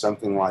session is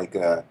something like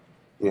a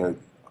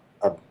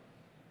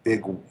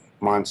big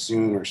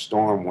monsoon or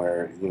storm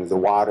where the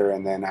water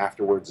and then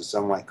afterwards the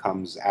sunlight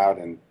comes out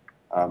and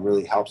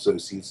really helps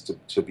those seeds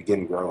to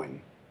begin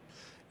growing.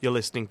 You're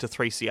listening to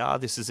 3CR.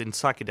 This is in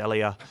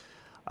Psychedelia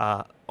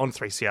on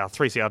 3CR.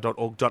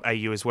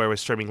 3cr.org.au is where we're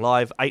streaming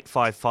live,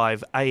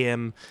 8:55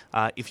 a.m.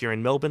 If you're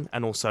in Melbourne,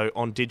 and also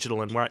on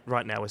digital. And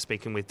right now we're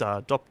speaking with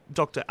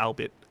Dr.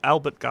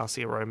 Albert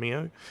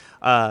Garcia-Romeo,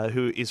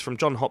 who is from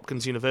Johns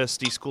Hopkins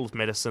University School of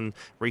Medicine,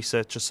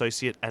 research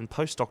associate and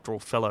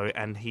postdoctoral fellow,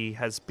 and he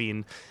has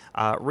been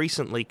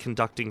recently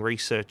conducting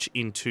research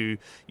into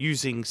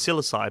using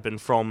psilocybin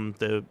from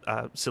the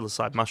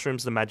psilocybe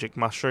mushrooms, the magic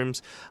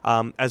mushrooms,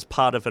 as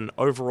part of an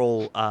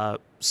overall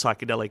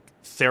psychedelic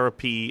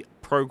therapy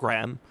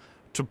program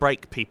to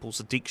break people's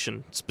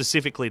addiction,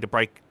 specifically to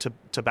break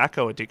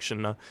tobacco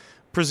addiction.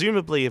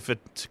 Presumably, if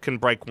it can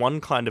break one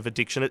kind of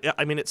addiction,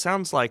 it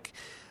sounds like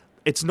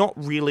it's not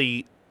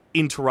really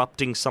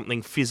interrupting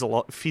something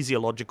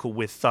physiological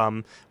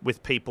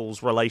with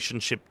people's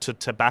relationship to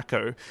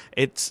tobacco.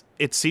 It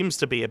seems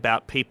to be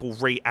about people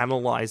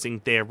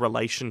reanalyzing their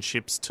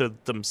relationships to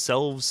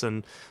themselves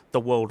and the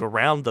world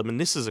around them, and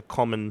this is a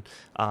common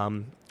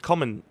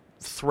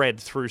thread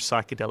through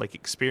psychedelic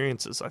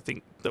experiences, I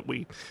think, that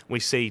we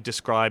see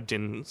described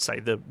in, say,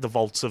 the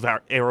vaults of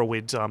our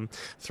Erowid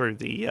through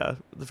the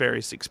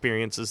various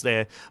experiences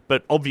there.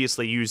 But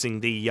obviously,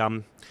 using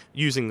the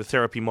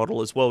therapy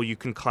model as well, you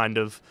can kind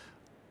of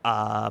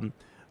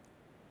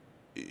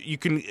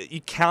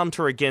you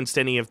counter against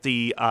any of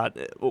the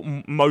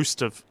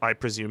most of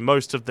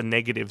the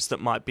negatives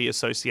that might be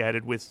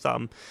associated with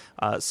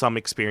some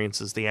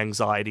experiences, the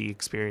anxiety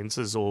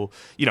experiences, or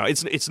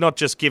it's not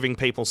just giving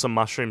people some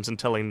mushrooms and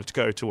telling them to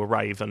go to a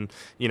rave and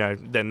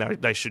then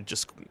they should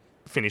just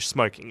finish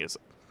smoking, is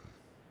it?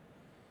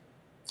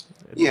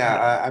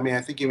 Yeah,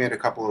 I think you made a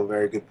couple of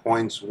very good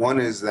points. One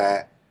is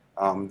that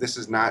this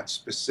is not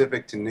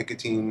specific to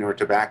nicotine or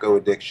tobacco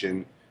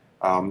addiction.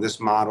 This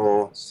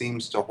model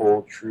seems to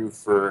hold true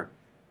for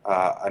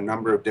a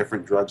number of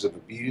different drugs of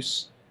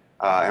abuse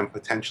and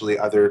potentially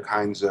other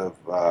kinds of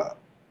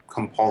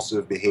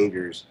compulsive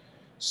behaviors.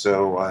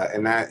 So,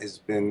 and that has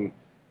been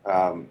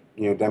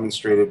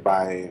demonstrated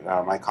by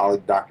my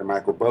colleague Dr.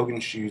 Michael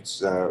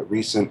Bogenschutz's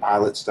recent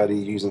pilot study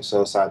using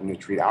psilocybin to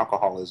treat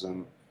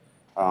alcoholism,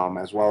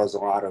 as well as a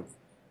lot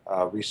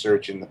of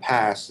research in the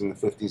past, in the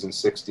 50s and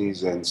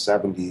 60s and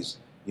 70s,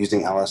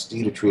 using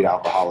LSD to treat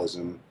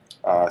alcoholism.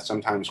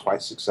 Sometimes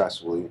quite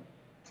successfully.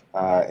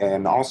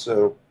 And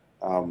also,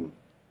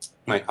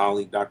 my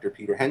colleague, Dr.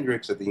 Peter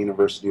Hendricks at the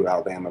University of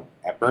Alabama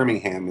at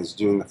Birmingham, is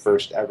doing the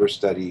first ever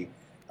study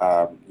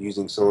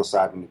using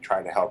psilocybin to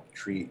try to help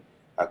treat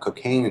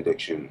cocaine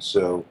addiction.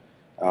 So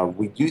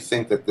we do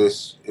think that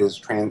this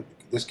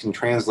can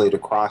translate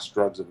across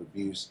drugs of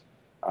abuse.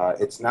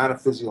 It's not a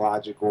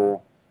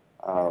physiological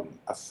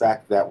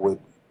effect that would,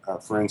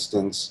 for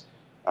instance,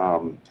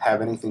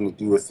 have anything to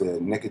do with the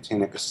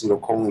nicotinic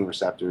acetylcholine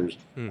receptors,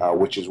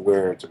 which is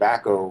where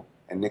tobacco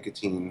and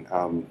nicotine,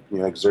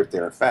 exert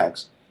their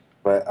effects.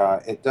 But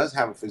it does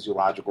have a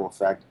physiological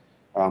effect,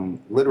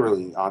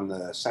 literally on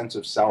the sense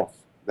of self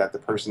that the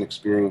person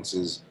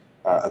experiences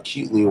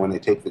acutely when they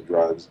take the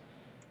drugs.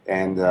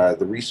 And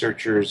the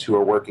researchers who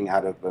are working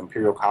out of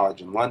Imperial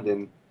College in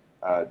London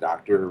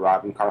Dr.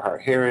 Robin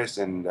Carhart Harris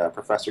and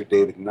Professor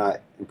David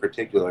Nutt in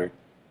particular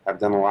have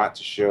done a lot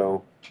to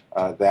show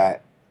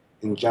that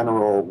in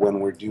general, when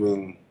we're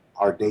doing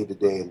our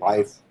day-to-day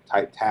life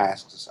type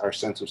tasks, our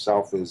sense of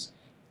self is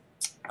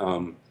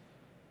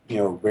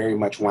very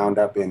much wound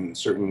up in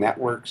certain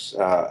networks,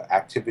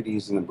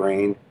 activities in the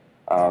brain,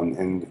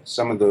 and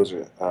some of those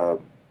are,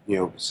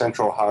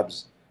 central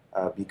hubs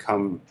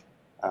become,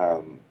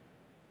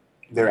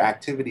 their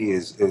activity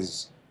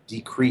is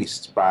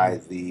decreased by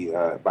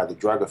the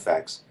drug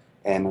effects,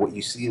 and what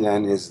you see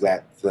then is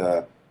that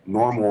the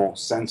normal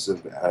sense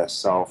of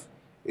self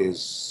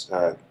is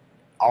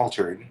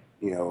altered,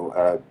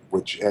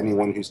 which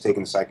anyone who's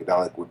taken a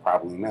psychedelic would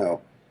probably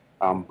know.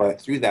 But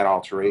through that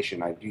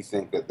alteration, I do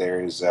think that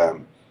there is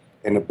an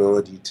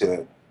ability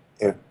to,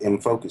 in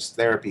focused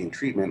therapy and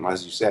treatment,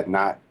 as you said,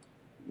 not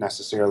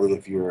necessarily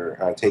if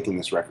you're taking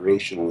this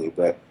recreationally,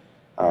 but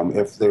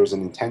if there's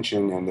an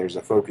intention and there's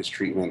a focused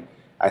treatment,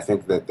 I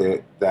think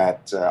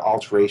that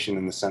alteration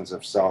in the sense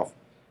of self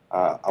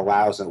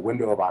allows a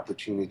window of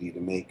opportunity to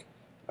make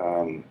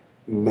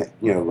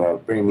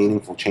very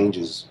meaningful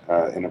changes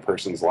in a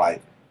person's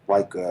life,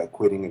 like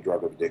quitting a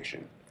drug of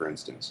addiction, for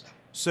instance.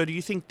 So do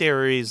you think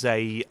there is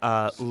a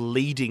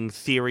leading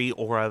theory,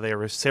 or are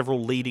there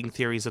several leading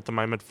theories at the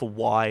moment for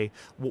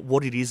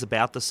what it is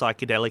about the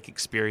psychedelic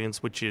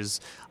experience which is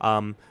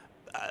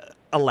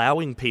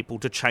allowing people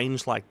to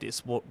change like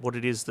this? What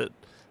it is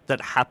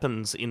that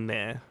happens in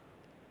there?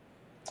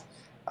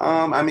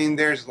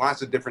 There's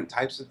lots of different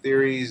types of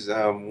theories.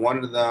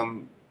 One of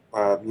them,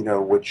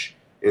 which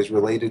is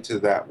related to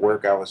that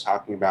work I was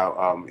talking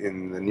about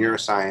in the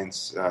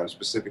neuroscience,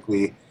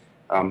 specifically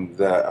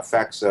the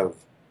effects of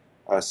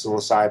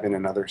psilocybin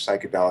and other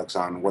psychedelics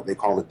on what they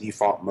call the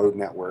default mode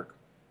network,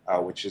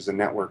 which is a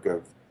network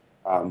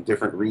of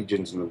different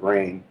regions in the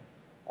brain.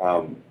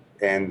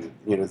 And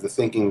the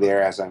thinking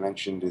there, as I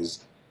mentioned,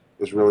 is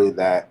really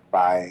that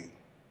by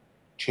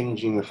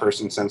changing the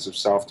person's sense of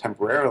self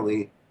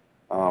temporarily,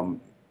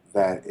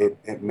 that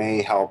it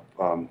may help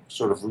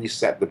sort of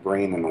reset the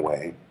brain in a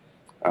way,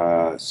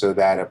 so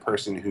that a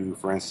person who,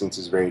 for instance,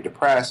 is very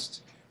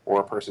depressed,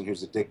 or a person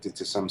who's addicted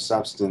to some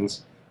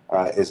substance,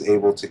 is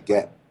able to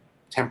get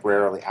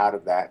temporarily out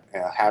of that,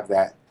 have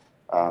that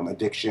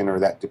addiction or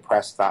that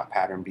depressed thought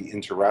pattern be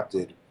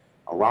interrupted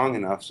long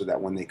enough so that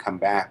when they come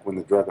back, when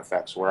the drug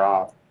effects wear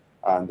off,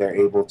 they're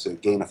able to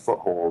gain a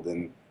foothold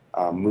and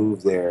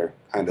move their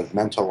kind of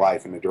mental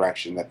life in a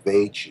direction that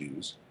they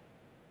choose.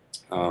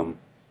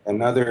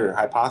 Another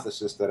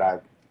hypothesis that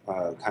I've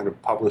kind of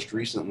published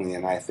recently,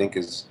 and I think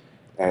is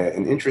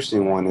an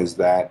interesting one, is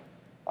that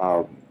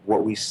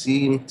what we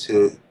seem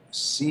to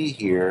see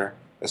here,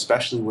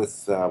 especially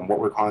with what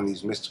we're calling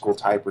these mystical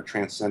type or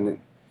transcendent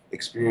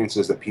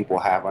experiences that people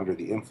have under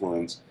the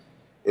influence,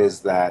 is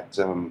that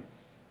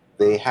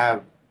they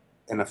have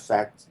an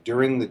effect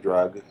during the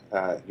drug,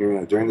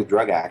 during the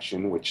drug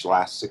action, which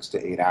lasts 6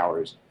 to 8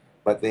 hours,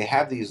 but they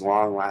have these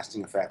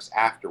long-lasting effects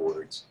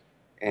afterwards.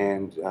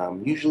 And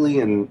usually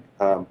in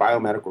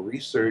biomedical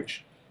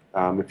research,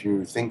 if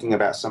you're thinking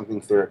about something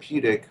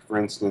therapeutic, for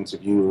instance,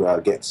 if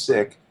you get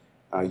sick,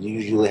 you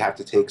usually have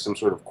to take some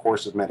sort of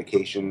course of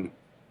medication.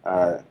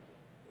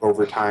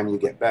 Over time, you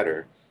get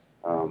better.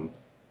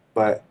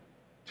 But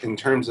in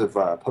terms of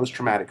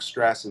post-traumatic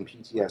stress and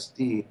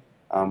PTSD,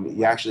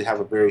 you actually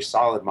have a very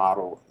solid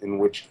model in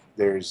which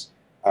there's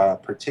a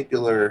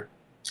particular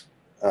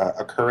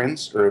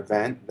occurrence or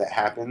event that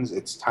happens.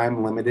 It's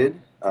time limited.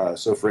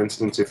 So, for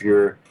instance, if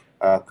you're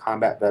a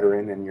combat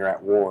veteran and you're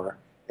at war,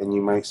 and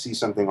you might see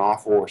something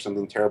awful or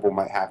something terrible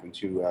might happen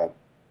to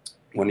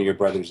one of your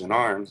brothers in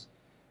arms,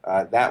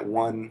 that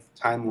one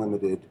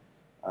time-limited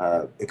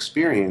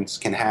experience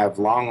can have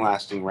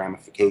long-lasting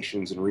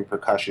ramifications and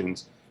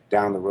repercussions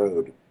down the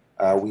road.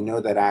 We know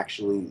that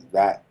actually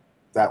that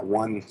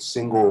one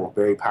single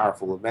very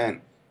powerful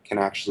event can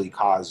actually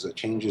cause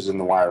changes in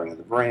the wiring of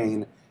the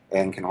brain,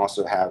 and can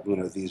also have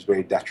these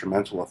very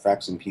detrimental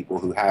effects in people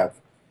who have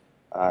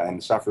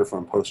and suffer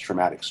from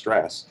post-traumatic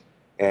stress.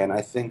 And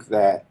I think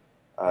that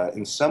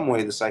in some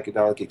way the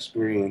psychedelic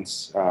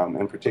experience,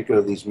 and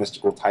particularly these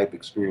mystical type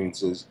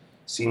experiences,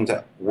 seem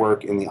to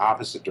work in the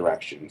opposite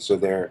direction. So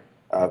they're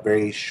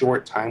very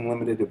short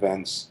time-limited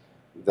events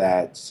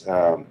that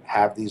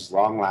have these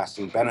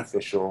long-lasting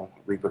beneficial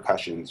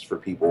repercussions for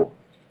people.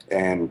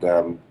 And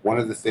one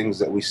of the things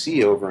that we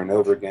see over and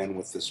over again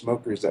with the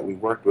smokers that we've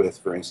worked with,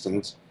 for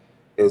instance,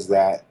 is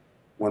that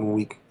when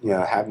we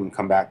have them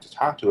come back to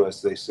talk to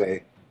us, they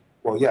say,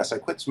 well, yes, I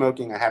quit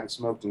smoking. I haven't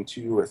smoked in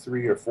 2 or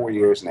 3 or 4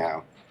 years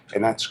now,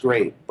 and that's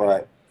great.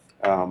 But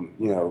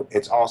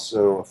it's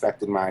also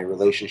affected my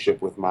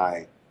relationship with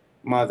my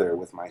mother,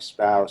 with my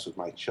spouse, with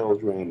my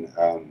children.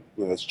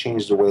 It's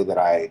changed the way that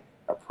I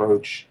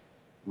approach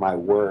my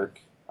work.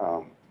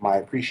 My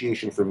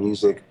appreciation for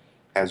music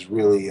has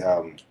really,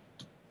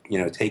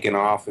 taken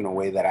off in a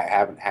way that I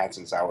haven't had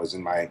since I was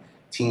in my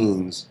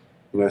teens.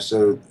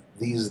 So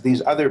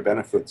these other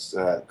benefits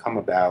come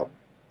about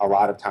a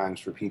lot of times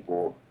for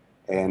people,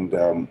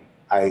 and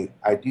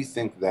I do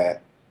think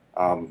that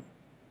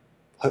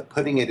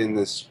putting it in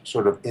this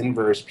sort of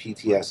inverse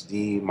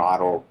PTSD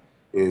model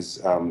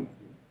is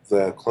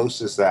the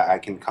closest that I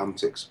can come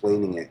to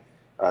explaining it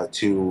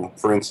to,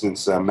 for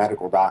instance, a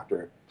medical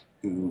doctor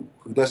who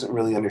doesn't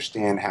really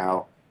understand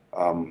how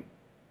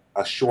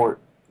a short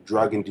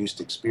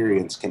drug-induced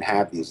experience can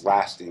have these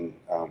lasting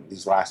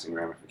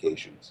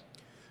ramifications.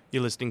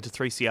 You're listening to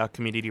 3CR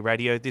Community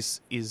Radio. This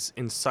is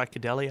In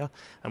Psychedelia,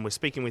 and we're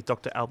speaking with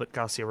Dr. Albert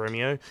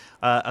Garcia-Romeo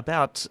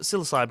about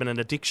psilocybin and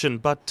addiction.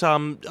 But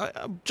I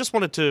just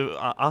wanted to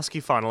ask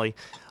you finally,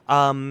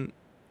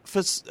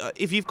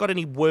 if you've got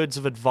any words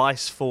of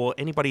advice for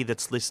anybody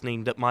that's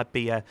listening that might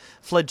be a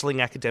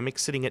fledgling academic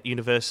sitting at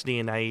university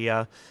in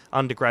a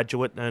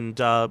undergraduate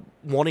and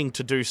wanting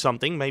to do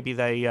something, maybe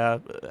they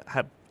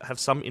have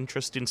some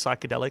interest in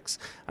psychedelics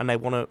and they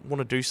want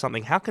to do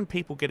something. How can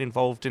people get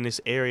involved in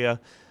this area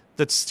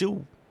that's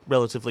still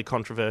relatively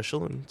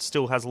controversial and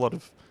still has a lot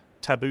of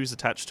taboos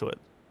attached to it?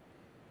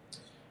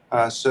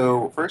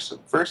 So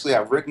firstly,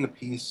 I've written a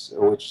piece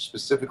which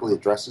specifically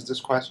addresses this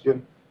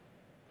question.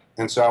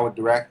 And so I would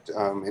direct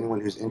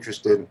anyone who's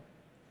interested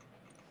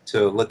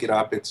to look it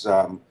up. It's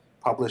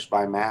published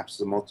by MAPS,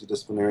 the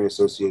Multidisciplinary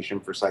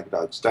Association for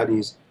Psychedelic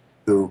Studies,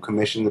 who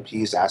commissioned the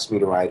piece, asked me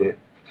to write it,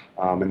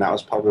 and that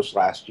was published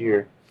last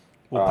year.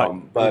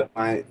 But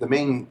the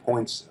main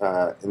points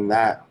in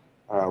that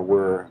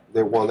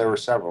there were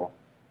several.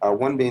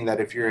 One being that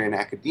if you're in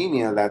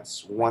academia,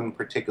 that's one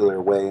particular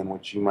way in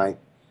which you might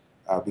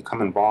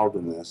become involved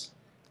in this.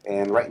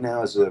 And right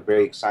now is a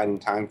very exciting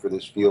time for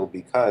this field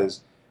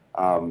because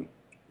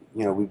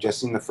we've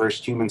just seen the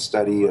first human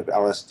study of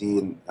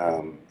LSD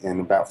in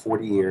about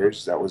 40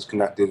 years that was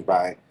conducted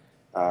by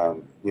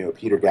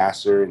Peter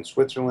Gasser in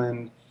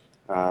Switzerland.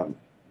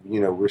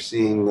 We're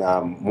seeing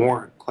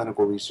more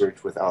clinical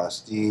research with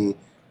LSD,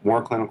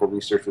 more clinical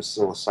research with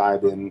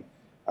psilocybin,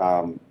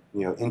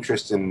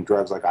 interest in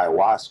drugs like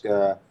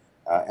ayahuasca,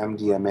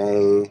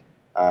 MDMA,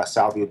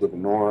 salvia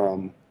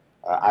divinorum,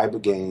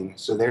 ibogaine.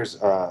 So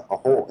there's a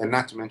whole, and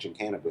not to mention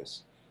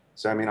cannabis.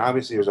 So, I mean,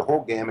 obviously there's a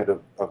whole gamut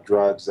of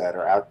drugs that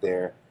are out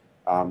there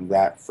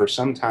that for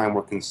some time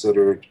were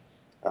considered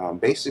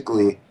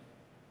basically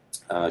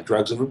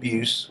drugs of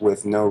abuse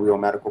with no real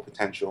medical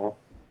potential.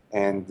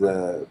 And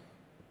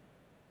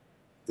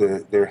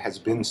there has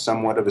been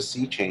somewhat of a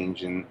sea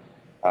change in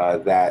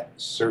that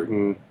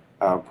certain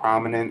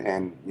prominent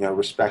and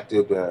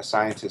respected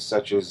scientists,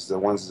 such as the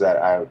ones that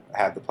I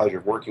had the pleasure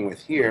of working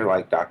with here,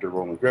 like Dr.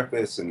 Roland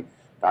Griffiths and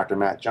Dr.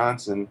 Matt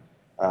Johnson,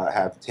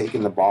 have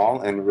taken the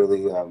ball and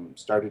really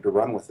started to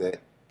run with it.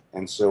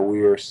 And so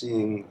we are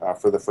seeing,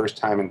 for the first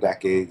time in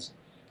decades,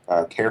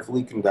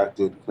 carefully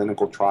conducted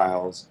clinical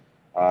trials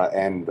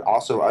and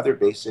also other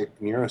basic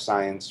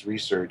neuroscience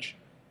research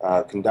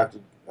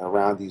conducted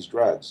around these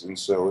drugs. And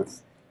so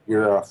if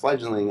you're a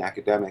fledgling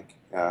academic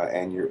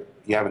and you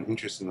have an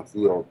interest in the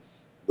field,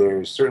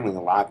 there's certainly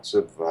lots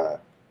of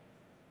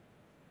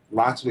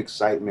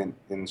excitement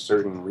in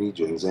certain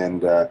regions.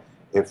 And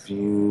if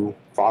you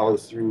follow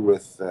through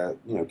with,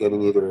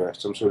 getting either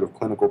some sort of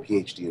clinical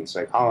PhD in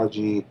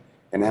psychology,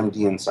 an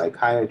MD in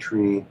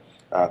psychiatry,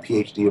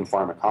 PhD in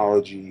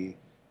pharmacology,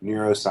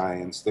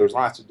 neuroscience, there's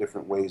lots of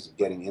different ways of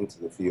getting into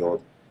the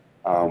field.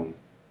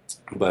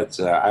 But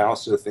I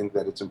also think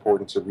that it's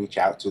important to reach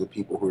out to the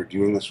people who are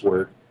doing this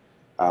work.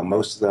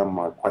 Most of them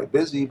are quite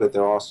busy, but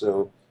they're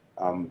also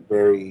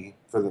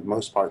for the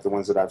most part, the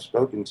ones that I've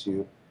spoken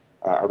to,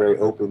 are very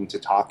open to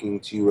talking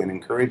to and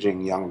encouraging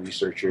young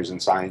researchers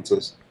and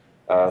scientists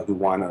who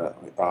want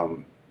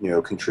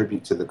to,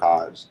 contribute to the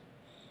cause.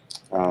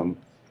 And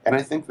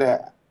I think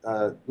that,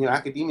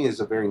 academia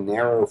is a very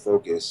narrow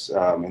focus,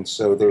 and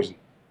so there's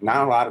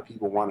not a lot of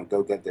people want to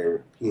go get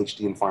their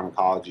PhD in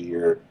pharmacology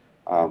or,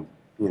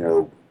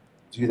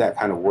 do that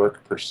kind of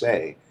work per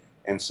se.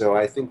 And so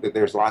I think that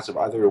there's lots of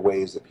other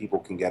ways that people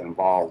can get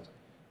involved.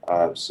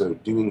 So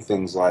doing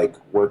things like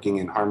working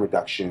in harm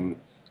reduction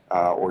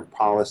or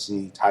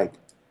policy type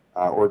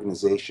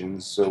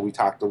organizations. So we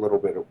talked a little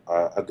bit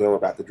ago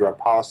about the Drug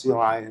Policy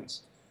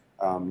Alliance,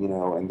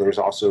 and there's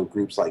also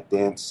groups like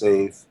Dance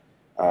Safe,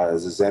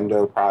 the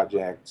Zendo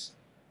Project.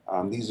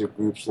 These are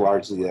groups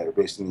largely that are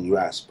based in the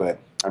U.S., but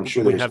I'm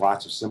sure there's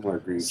lots of similar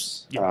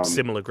groups.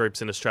 Similar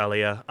groups in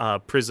Australia.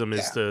 PRISM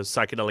is the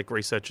Psychedelic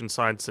Research in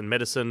Science and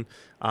Medicine.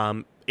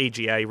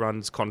 EGA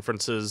runs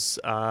conferences,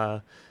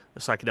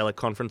 psychedelic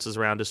conferences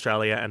around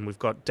Australia, and we've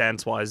got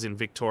DanceWise in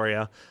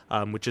Victoria,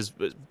 which is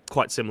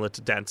quite similar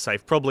to Dance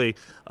Safe, probably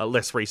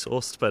less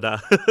resourced, but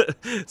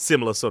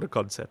similar sort of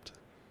concept.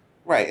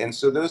 Right, and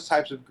so those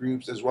types of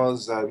groups, as well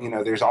as,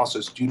 there's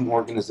also student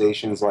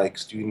organizations like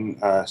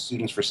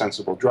Students for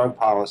Sensible Drug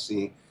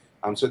Policy.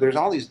 So there's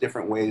all these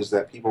different ways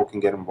that people can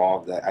get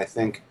involved that I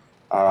think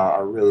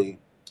are really,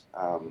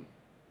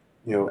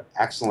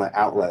 excellent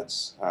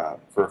outlets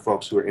for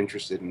folks who are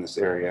interested in this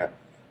area.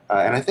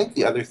 And I think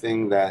the other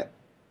thing that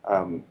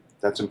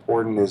that's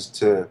important is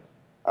to,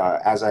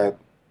 as I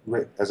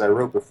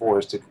wrote before,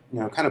 is to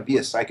kind of be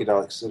a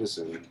psychedelic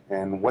citizen.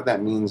 And what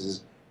that means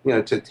is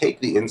to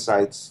take the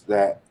insights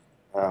that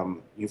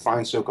you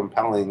find so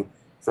compelling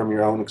from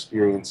your own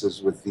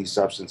experiences with these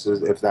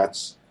substances, if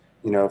that's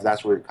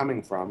where you're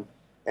coming from,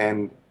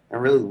 and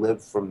really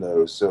live from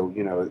those. So,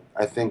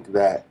 I think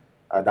that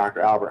Dr.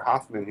 Albert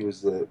Hoffman,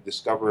 who's the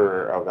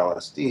discoverer of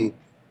LSD,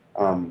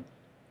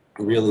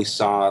 really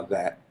saw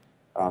that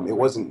it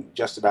wasn't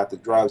just about the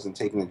drugs and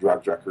taking the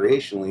drugs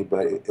recreationally,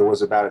 but it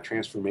was about a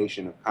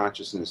transformation of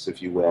consciousness,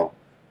 if you will,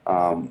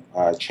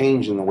 a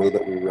change in the way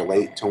that we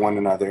relate to one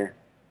another,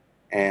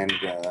 and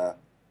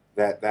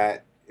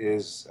that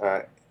is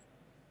an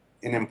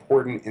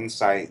important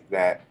insight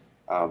that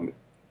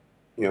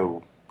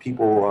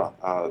people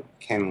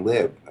can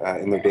live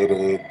in their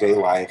day-to-day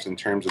lives in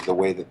terms of the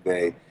way that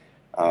they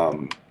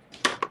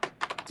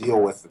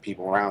deal with the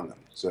people around them.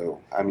 So,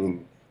 I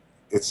mean,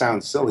 it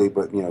sounds silly,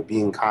 but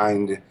being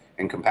kind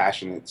and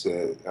compassionate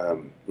to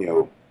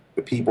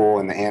the people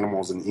and the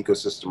animals and the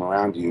ecosystem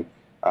around you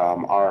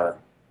are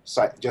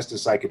just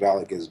as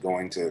psychedelic as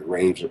going to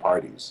raves or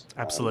parties.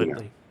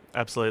 Absolutely,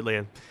 absolutely.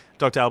 And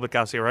Dr. Albert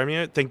Garcia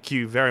Romeo, thank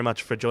you very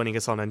much for joining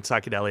us on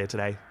Psychedelia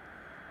today.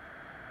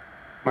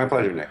 My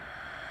pleasure, Nick.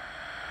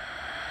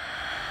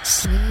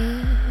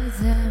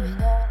 Slithering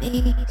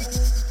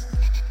beast,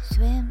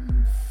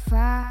 swim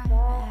far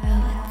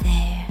out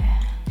there,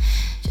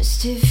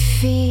 just to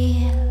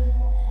feel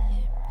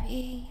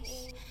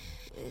peace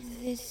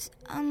with this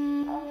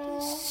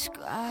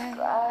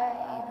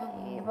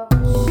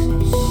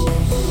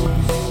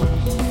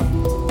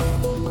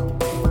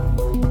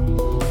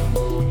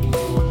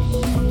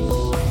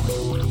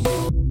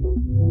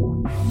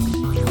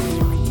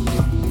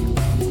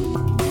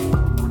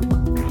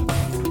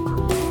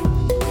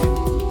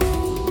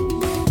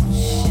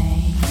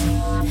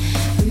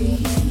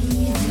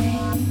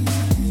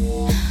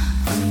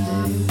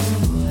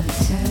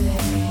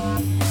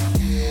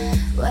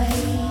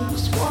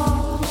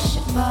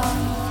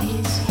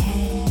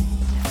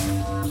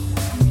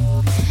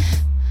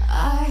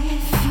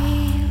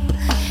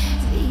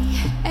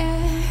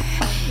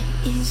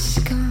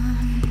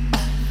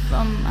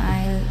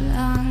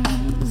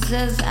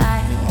as I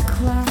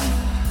clung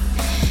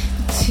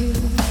to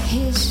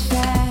his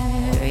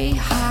fairy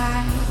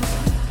hide,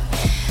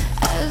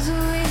 as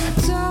we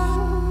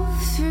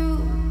dove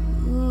through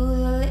the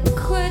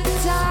liquid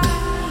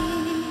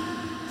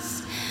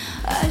tides,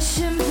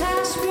 rushing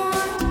past my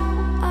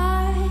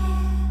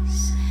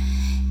eyes,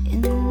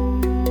 internal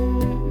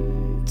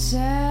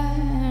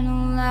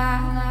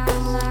lies.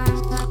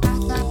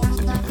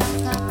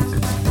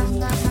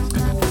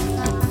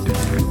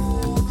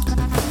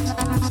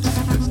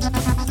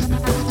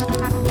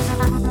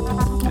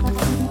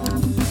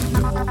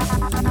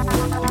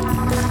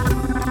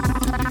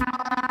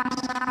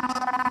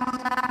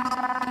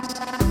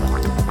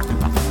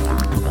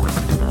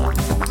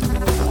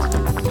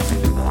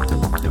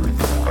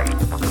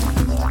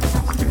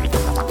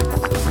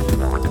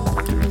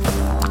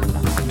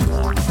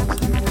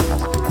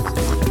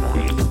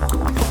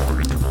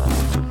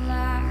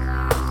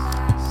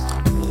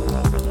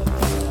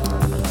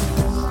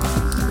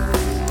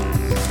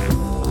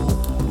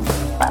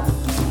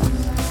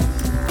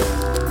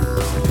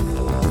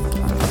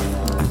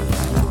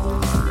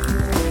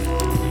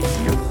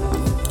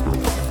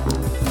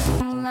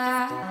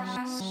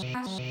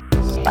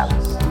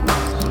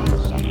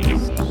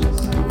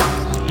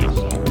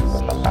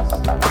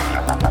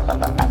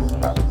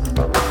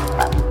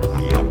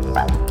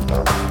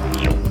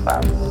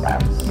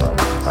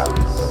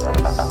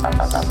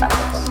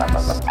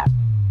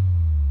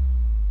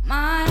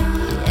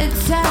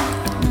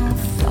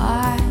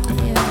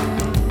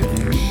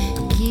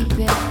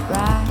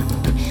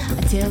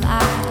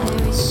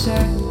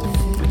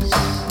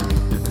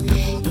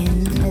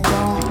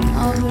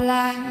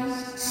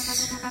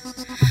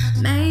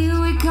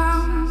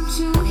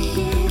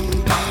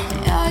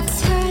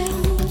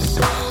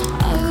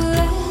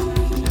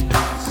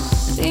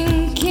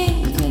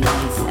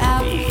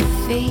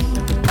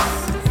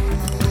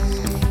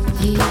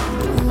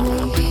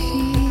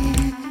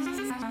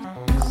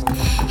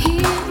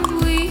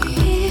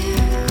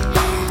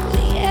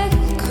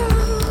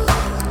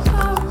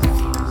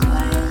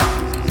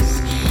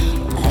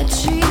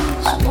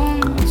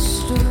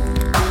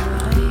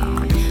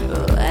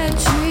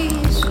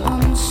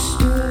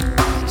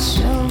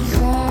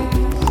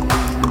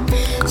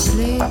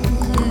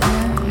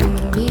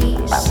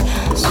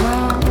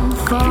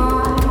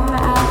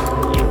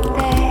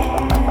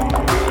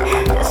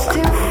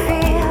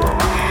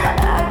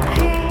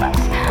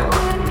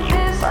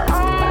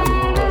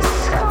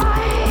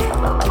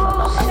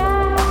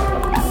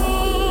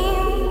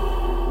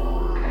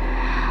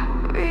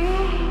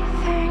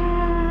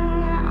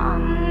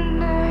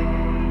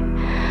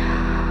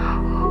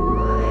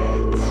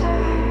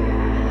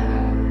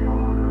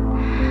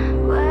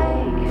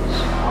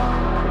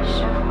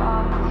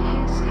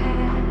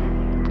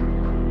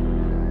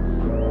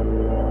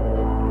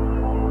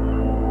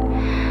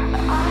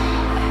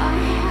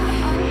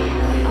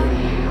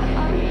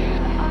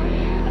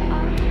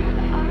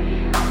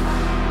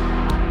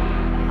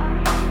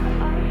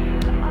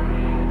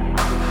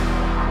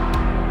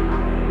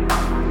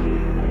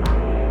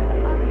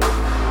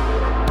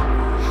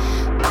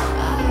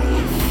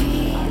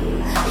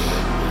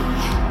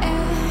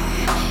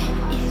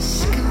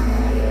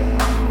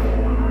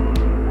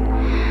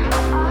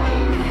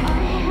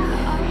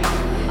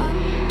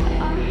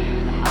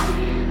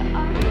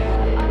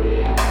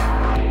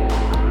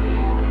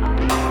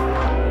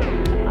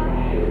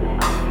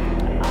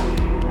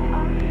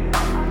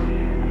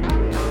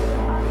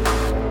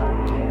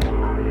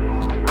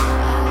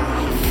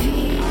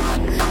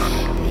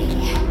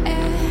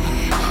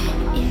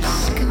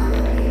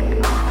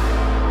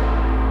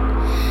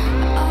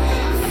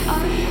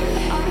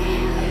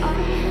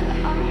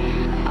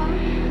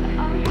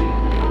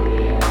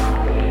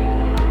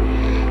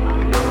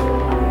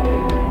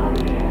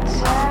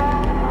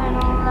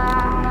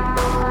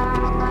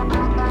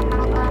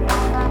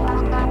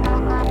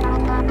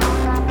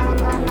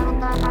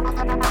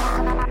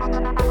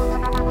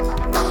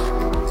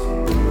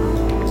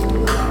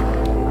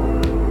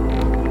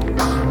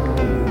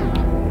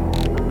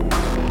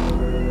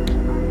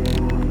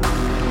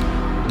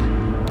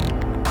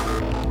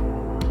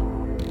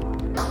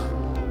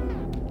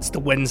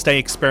 Wednesday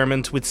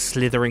experiment with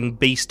Slithering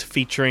Beast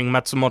featuring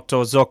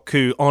Matsumoto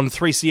Zoku on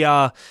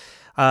 3CR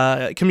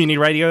Community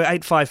Radio,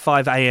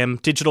 855 AM,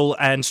 digital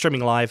and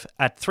streaming live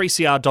at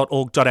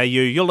 3cr.org.au.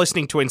 You're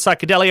listening to In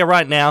Psychedelia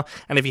right now,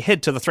 and if you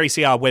head to the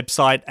 3CR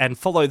website and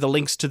follow the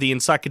links to the In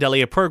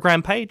Psychedelia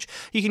program page,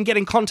 you can get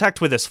in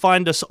contact with us.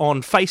 Find us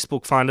on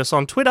Facebook, find us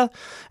on Twitter,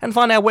 and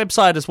find our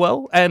website as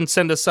well, and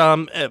send us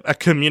a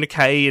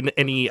communique in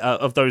any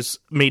of those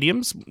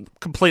mediums.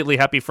 Completely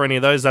happy for any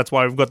of those. That's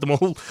why we've got them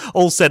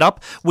all set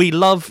up. We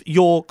love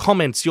your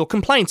comments, your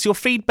complaints, your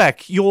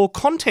feedback, your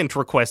content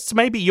requests.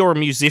 Maybe you're a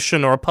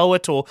musician or a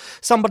poet or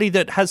somebody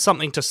that has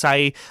something to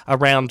say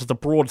around the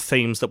broad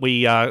themes that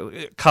we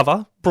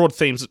cover, broad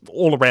themes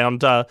all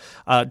around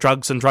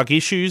drugs and drug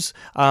issues,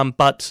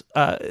 but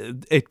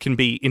it can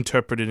be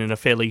interpreted in a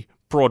fairly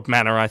broad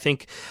manner, I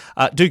think.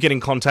 Do get in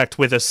contact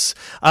with us.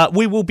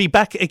 We will be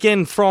back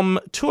again from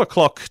 2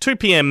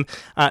 p.m.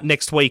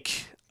 Next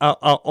week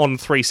on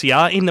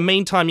 3CR. In the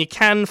meantime, you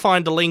can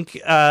find a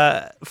link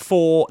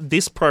for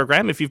this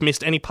program if you've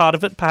missed any part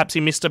of it. Perhaps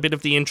you missed a bit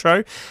of the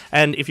intro,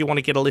 and if you want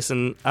to get a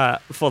listen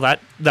for that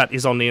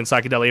is on the In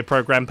Psychedelia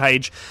program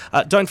page.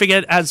 Don't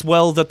forget as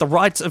well that The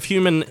Rights of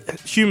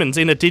Humans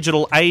in a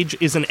Digital Age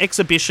is an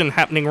exhibition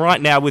happening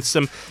right now with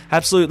some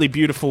absolutely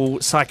beautiful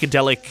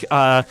psychedelic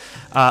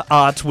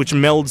art which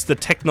melds the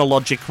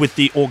technologic with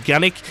the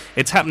organic.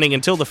 It's happening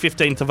until the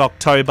 15th of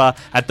October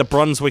at the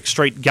Brunswick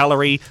Street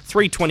Gallery,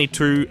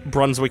 322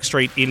 Brunswick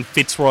Street in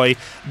Fitzroy.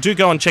 Do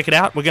go and check it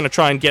out. We're going to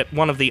try and get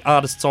one of the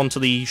artists onto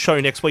the show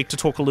next week to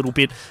talk a little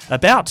bit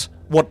about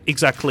what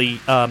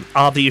exactly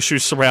are the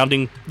issues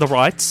surrounding the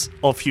rights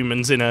of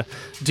humans in a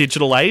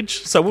digital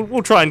age. So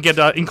we'll try and get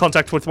in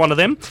contact with one of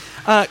them.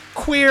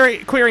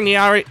 Queering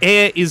the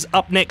Air is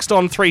up next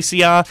on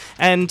 3CR,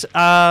 and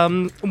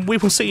we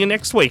will see you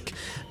next week.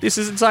 This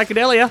is In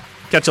Psychedelia.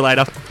 Catch you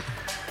later.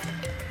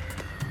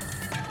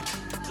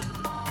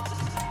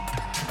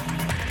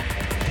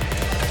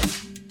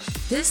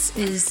 This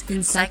is In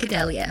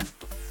Psychedelia.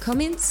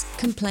 Comments,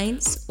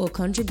 complaints, or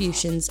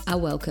contributions are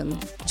welcome.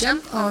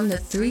 Jump on the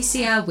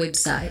 3CR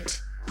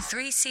website,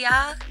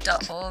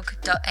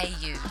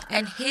 3cr.org.au,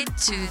 and head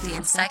to the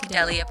In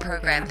Psychedelia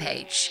program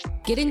page.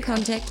 Get in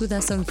contact with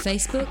us on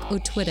Facebook or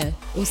Twitter,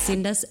 or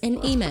send us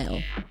an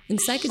email. In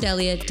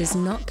Psychedelia does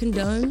not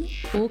condone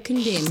or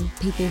condemn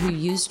people who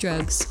use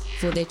drugs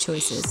for their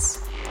choices.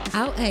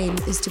 Our aim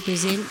is to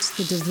present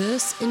the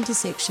diverse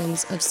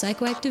intersections of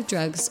psychoactive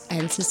drugs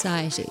and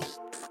society.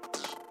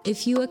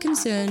 If you are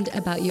concerned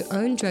about your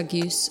own drug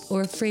use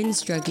or a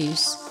friend's drug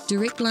use,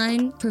 Direct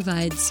Line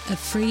provides a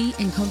free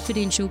and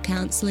confidential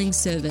counselling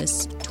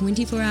service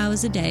 24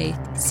 hours a day,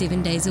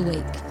 7 days a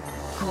week.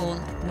 Call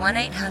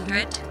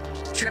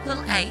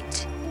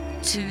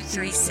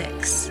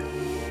 1-800-888-236.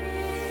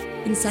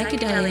 In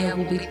Psychedelia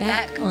will be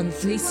back on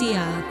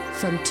 3CR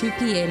from 2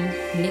 p.m.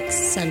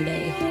 next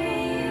Sunday.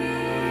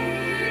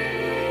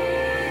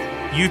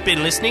 You've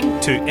been listening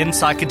to In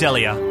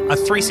Psychedelia, a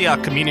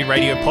 3CR community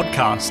radio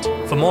podcast.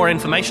 For more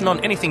information on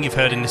anything you've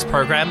heard in this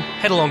program,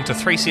 head along to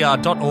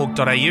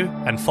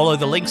 3cr.org.au and follow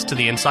the links to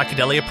the In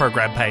Psychedelia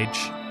program page.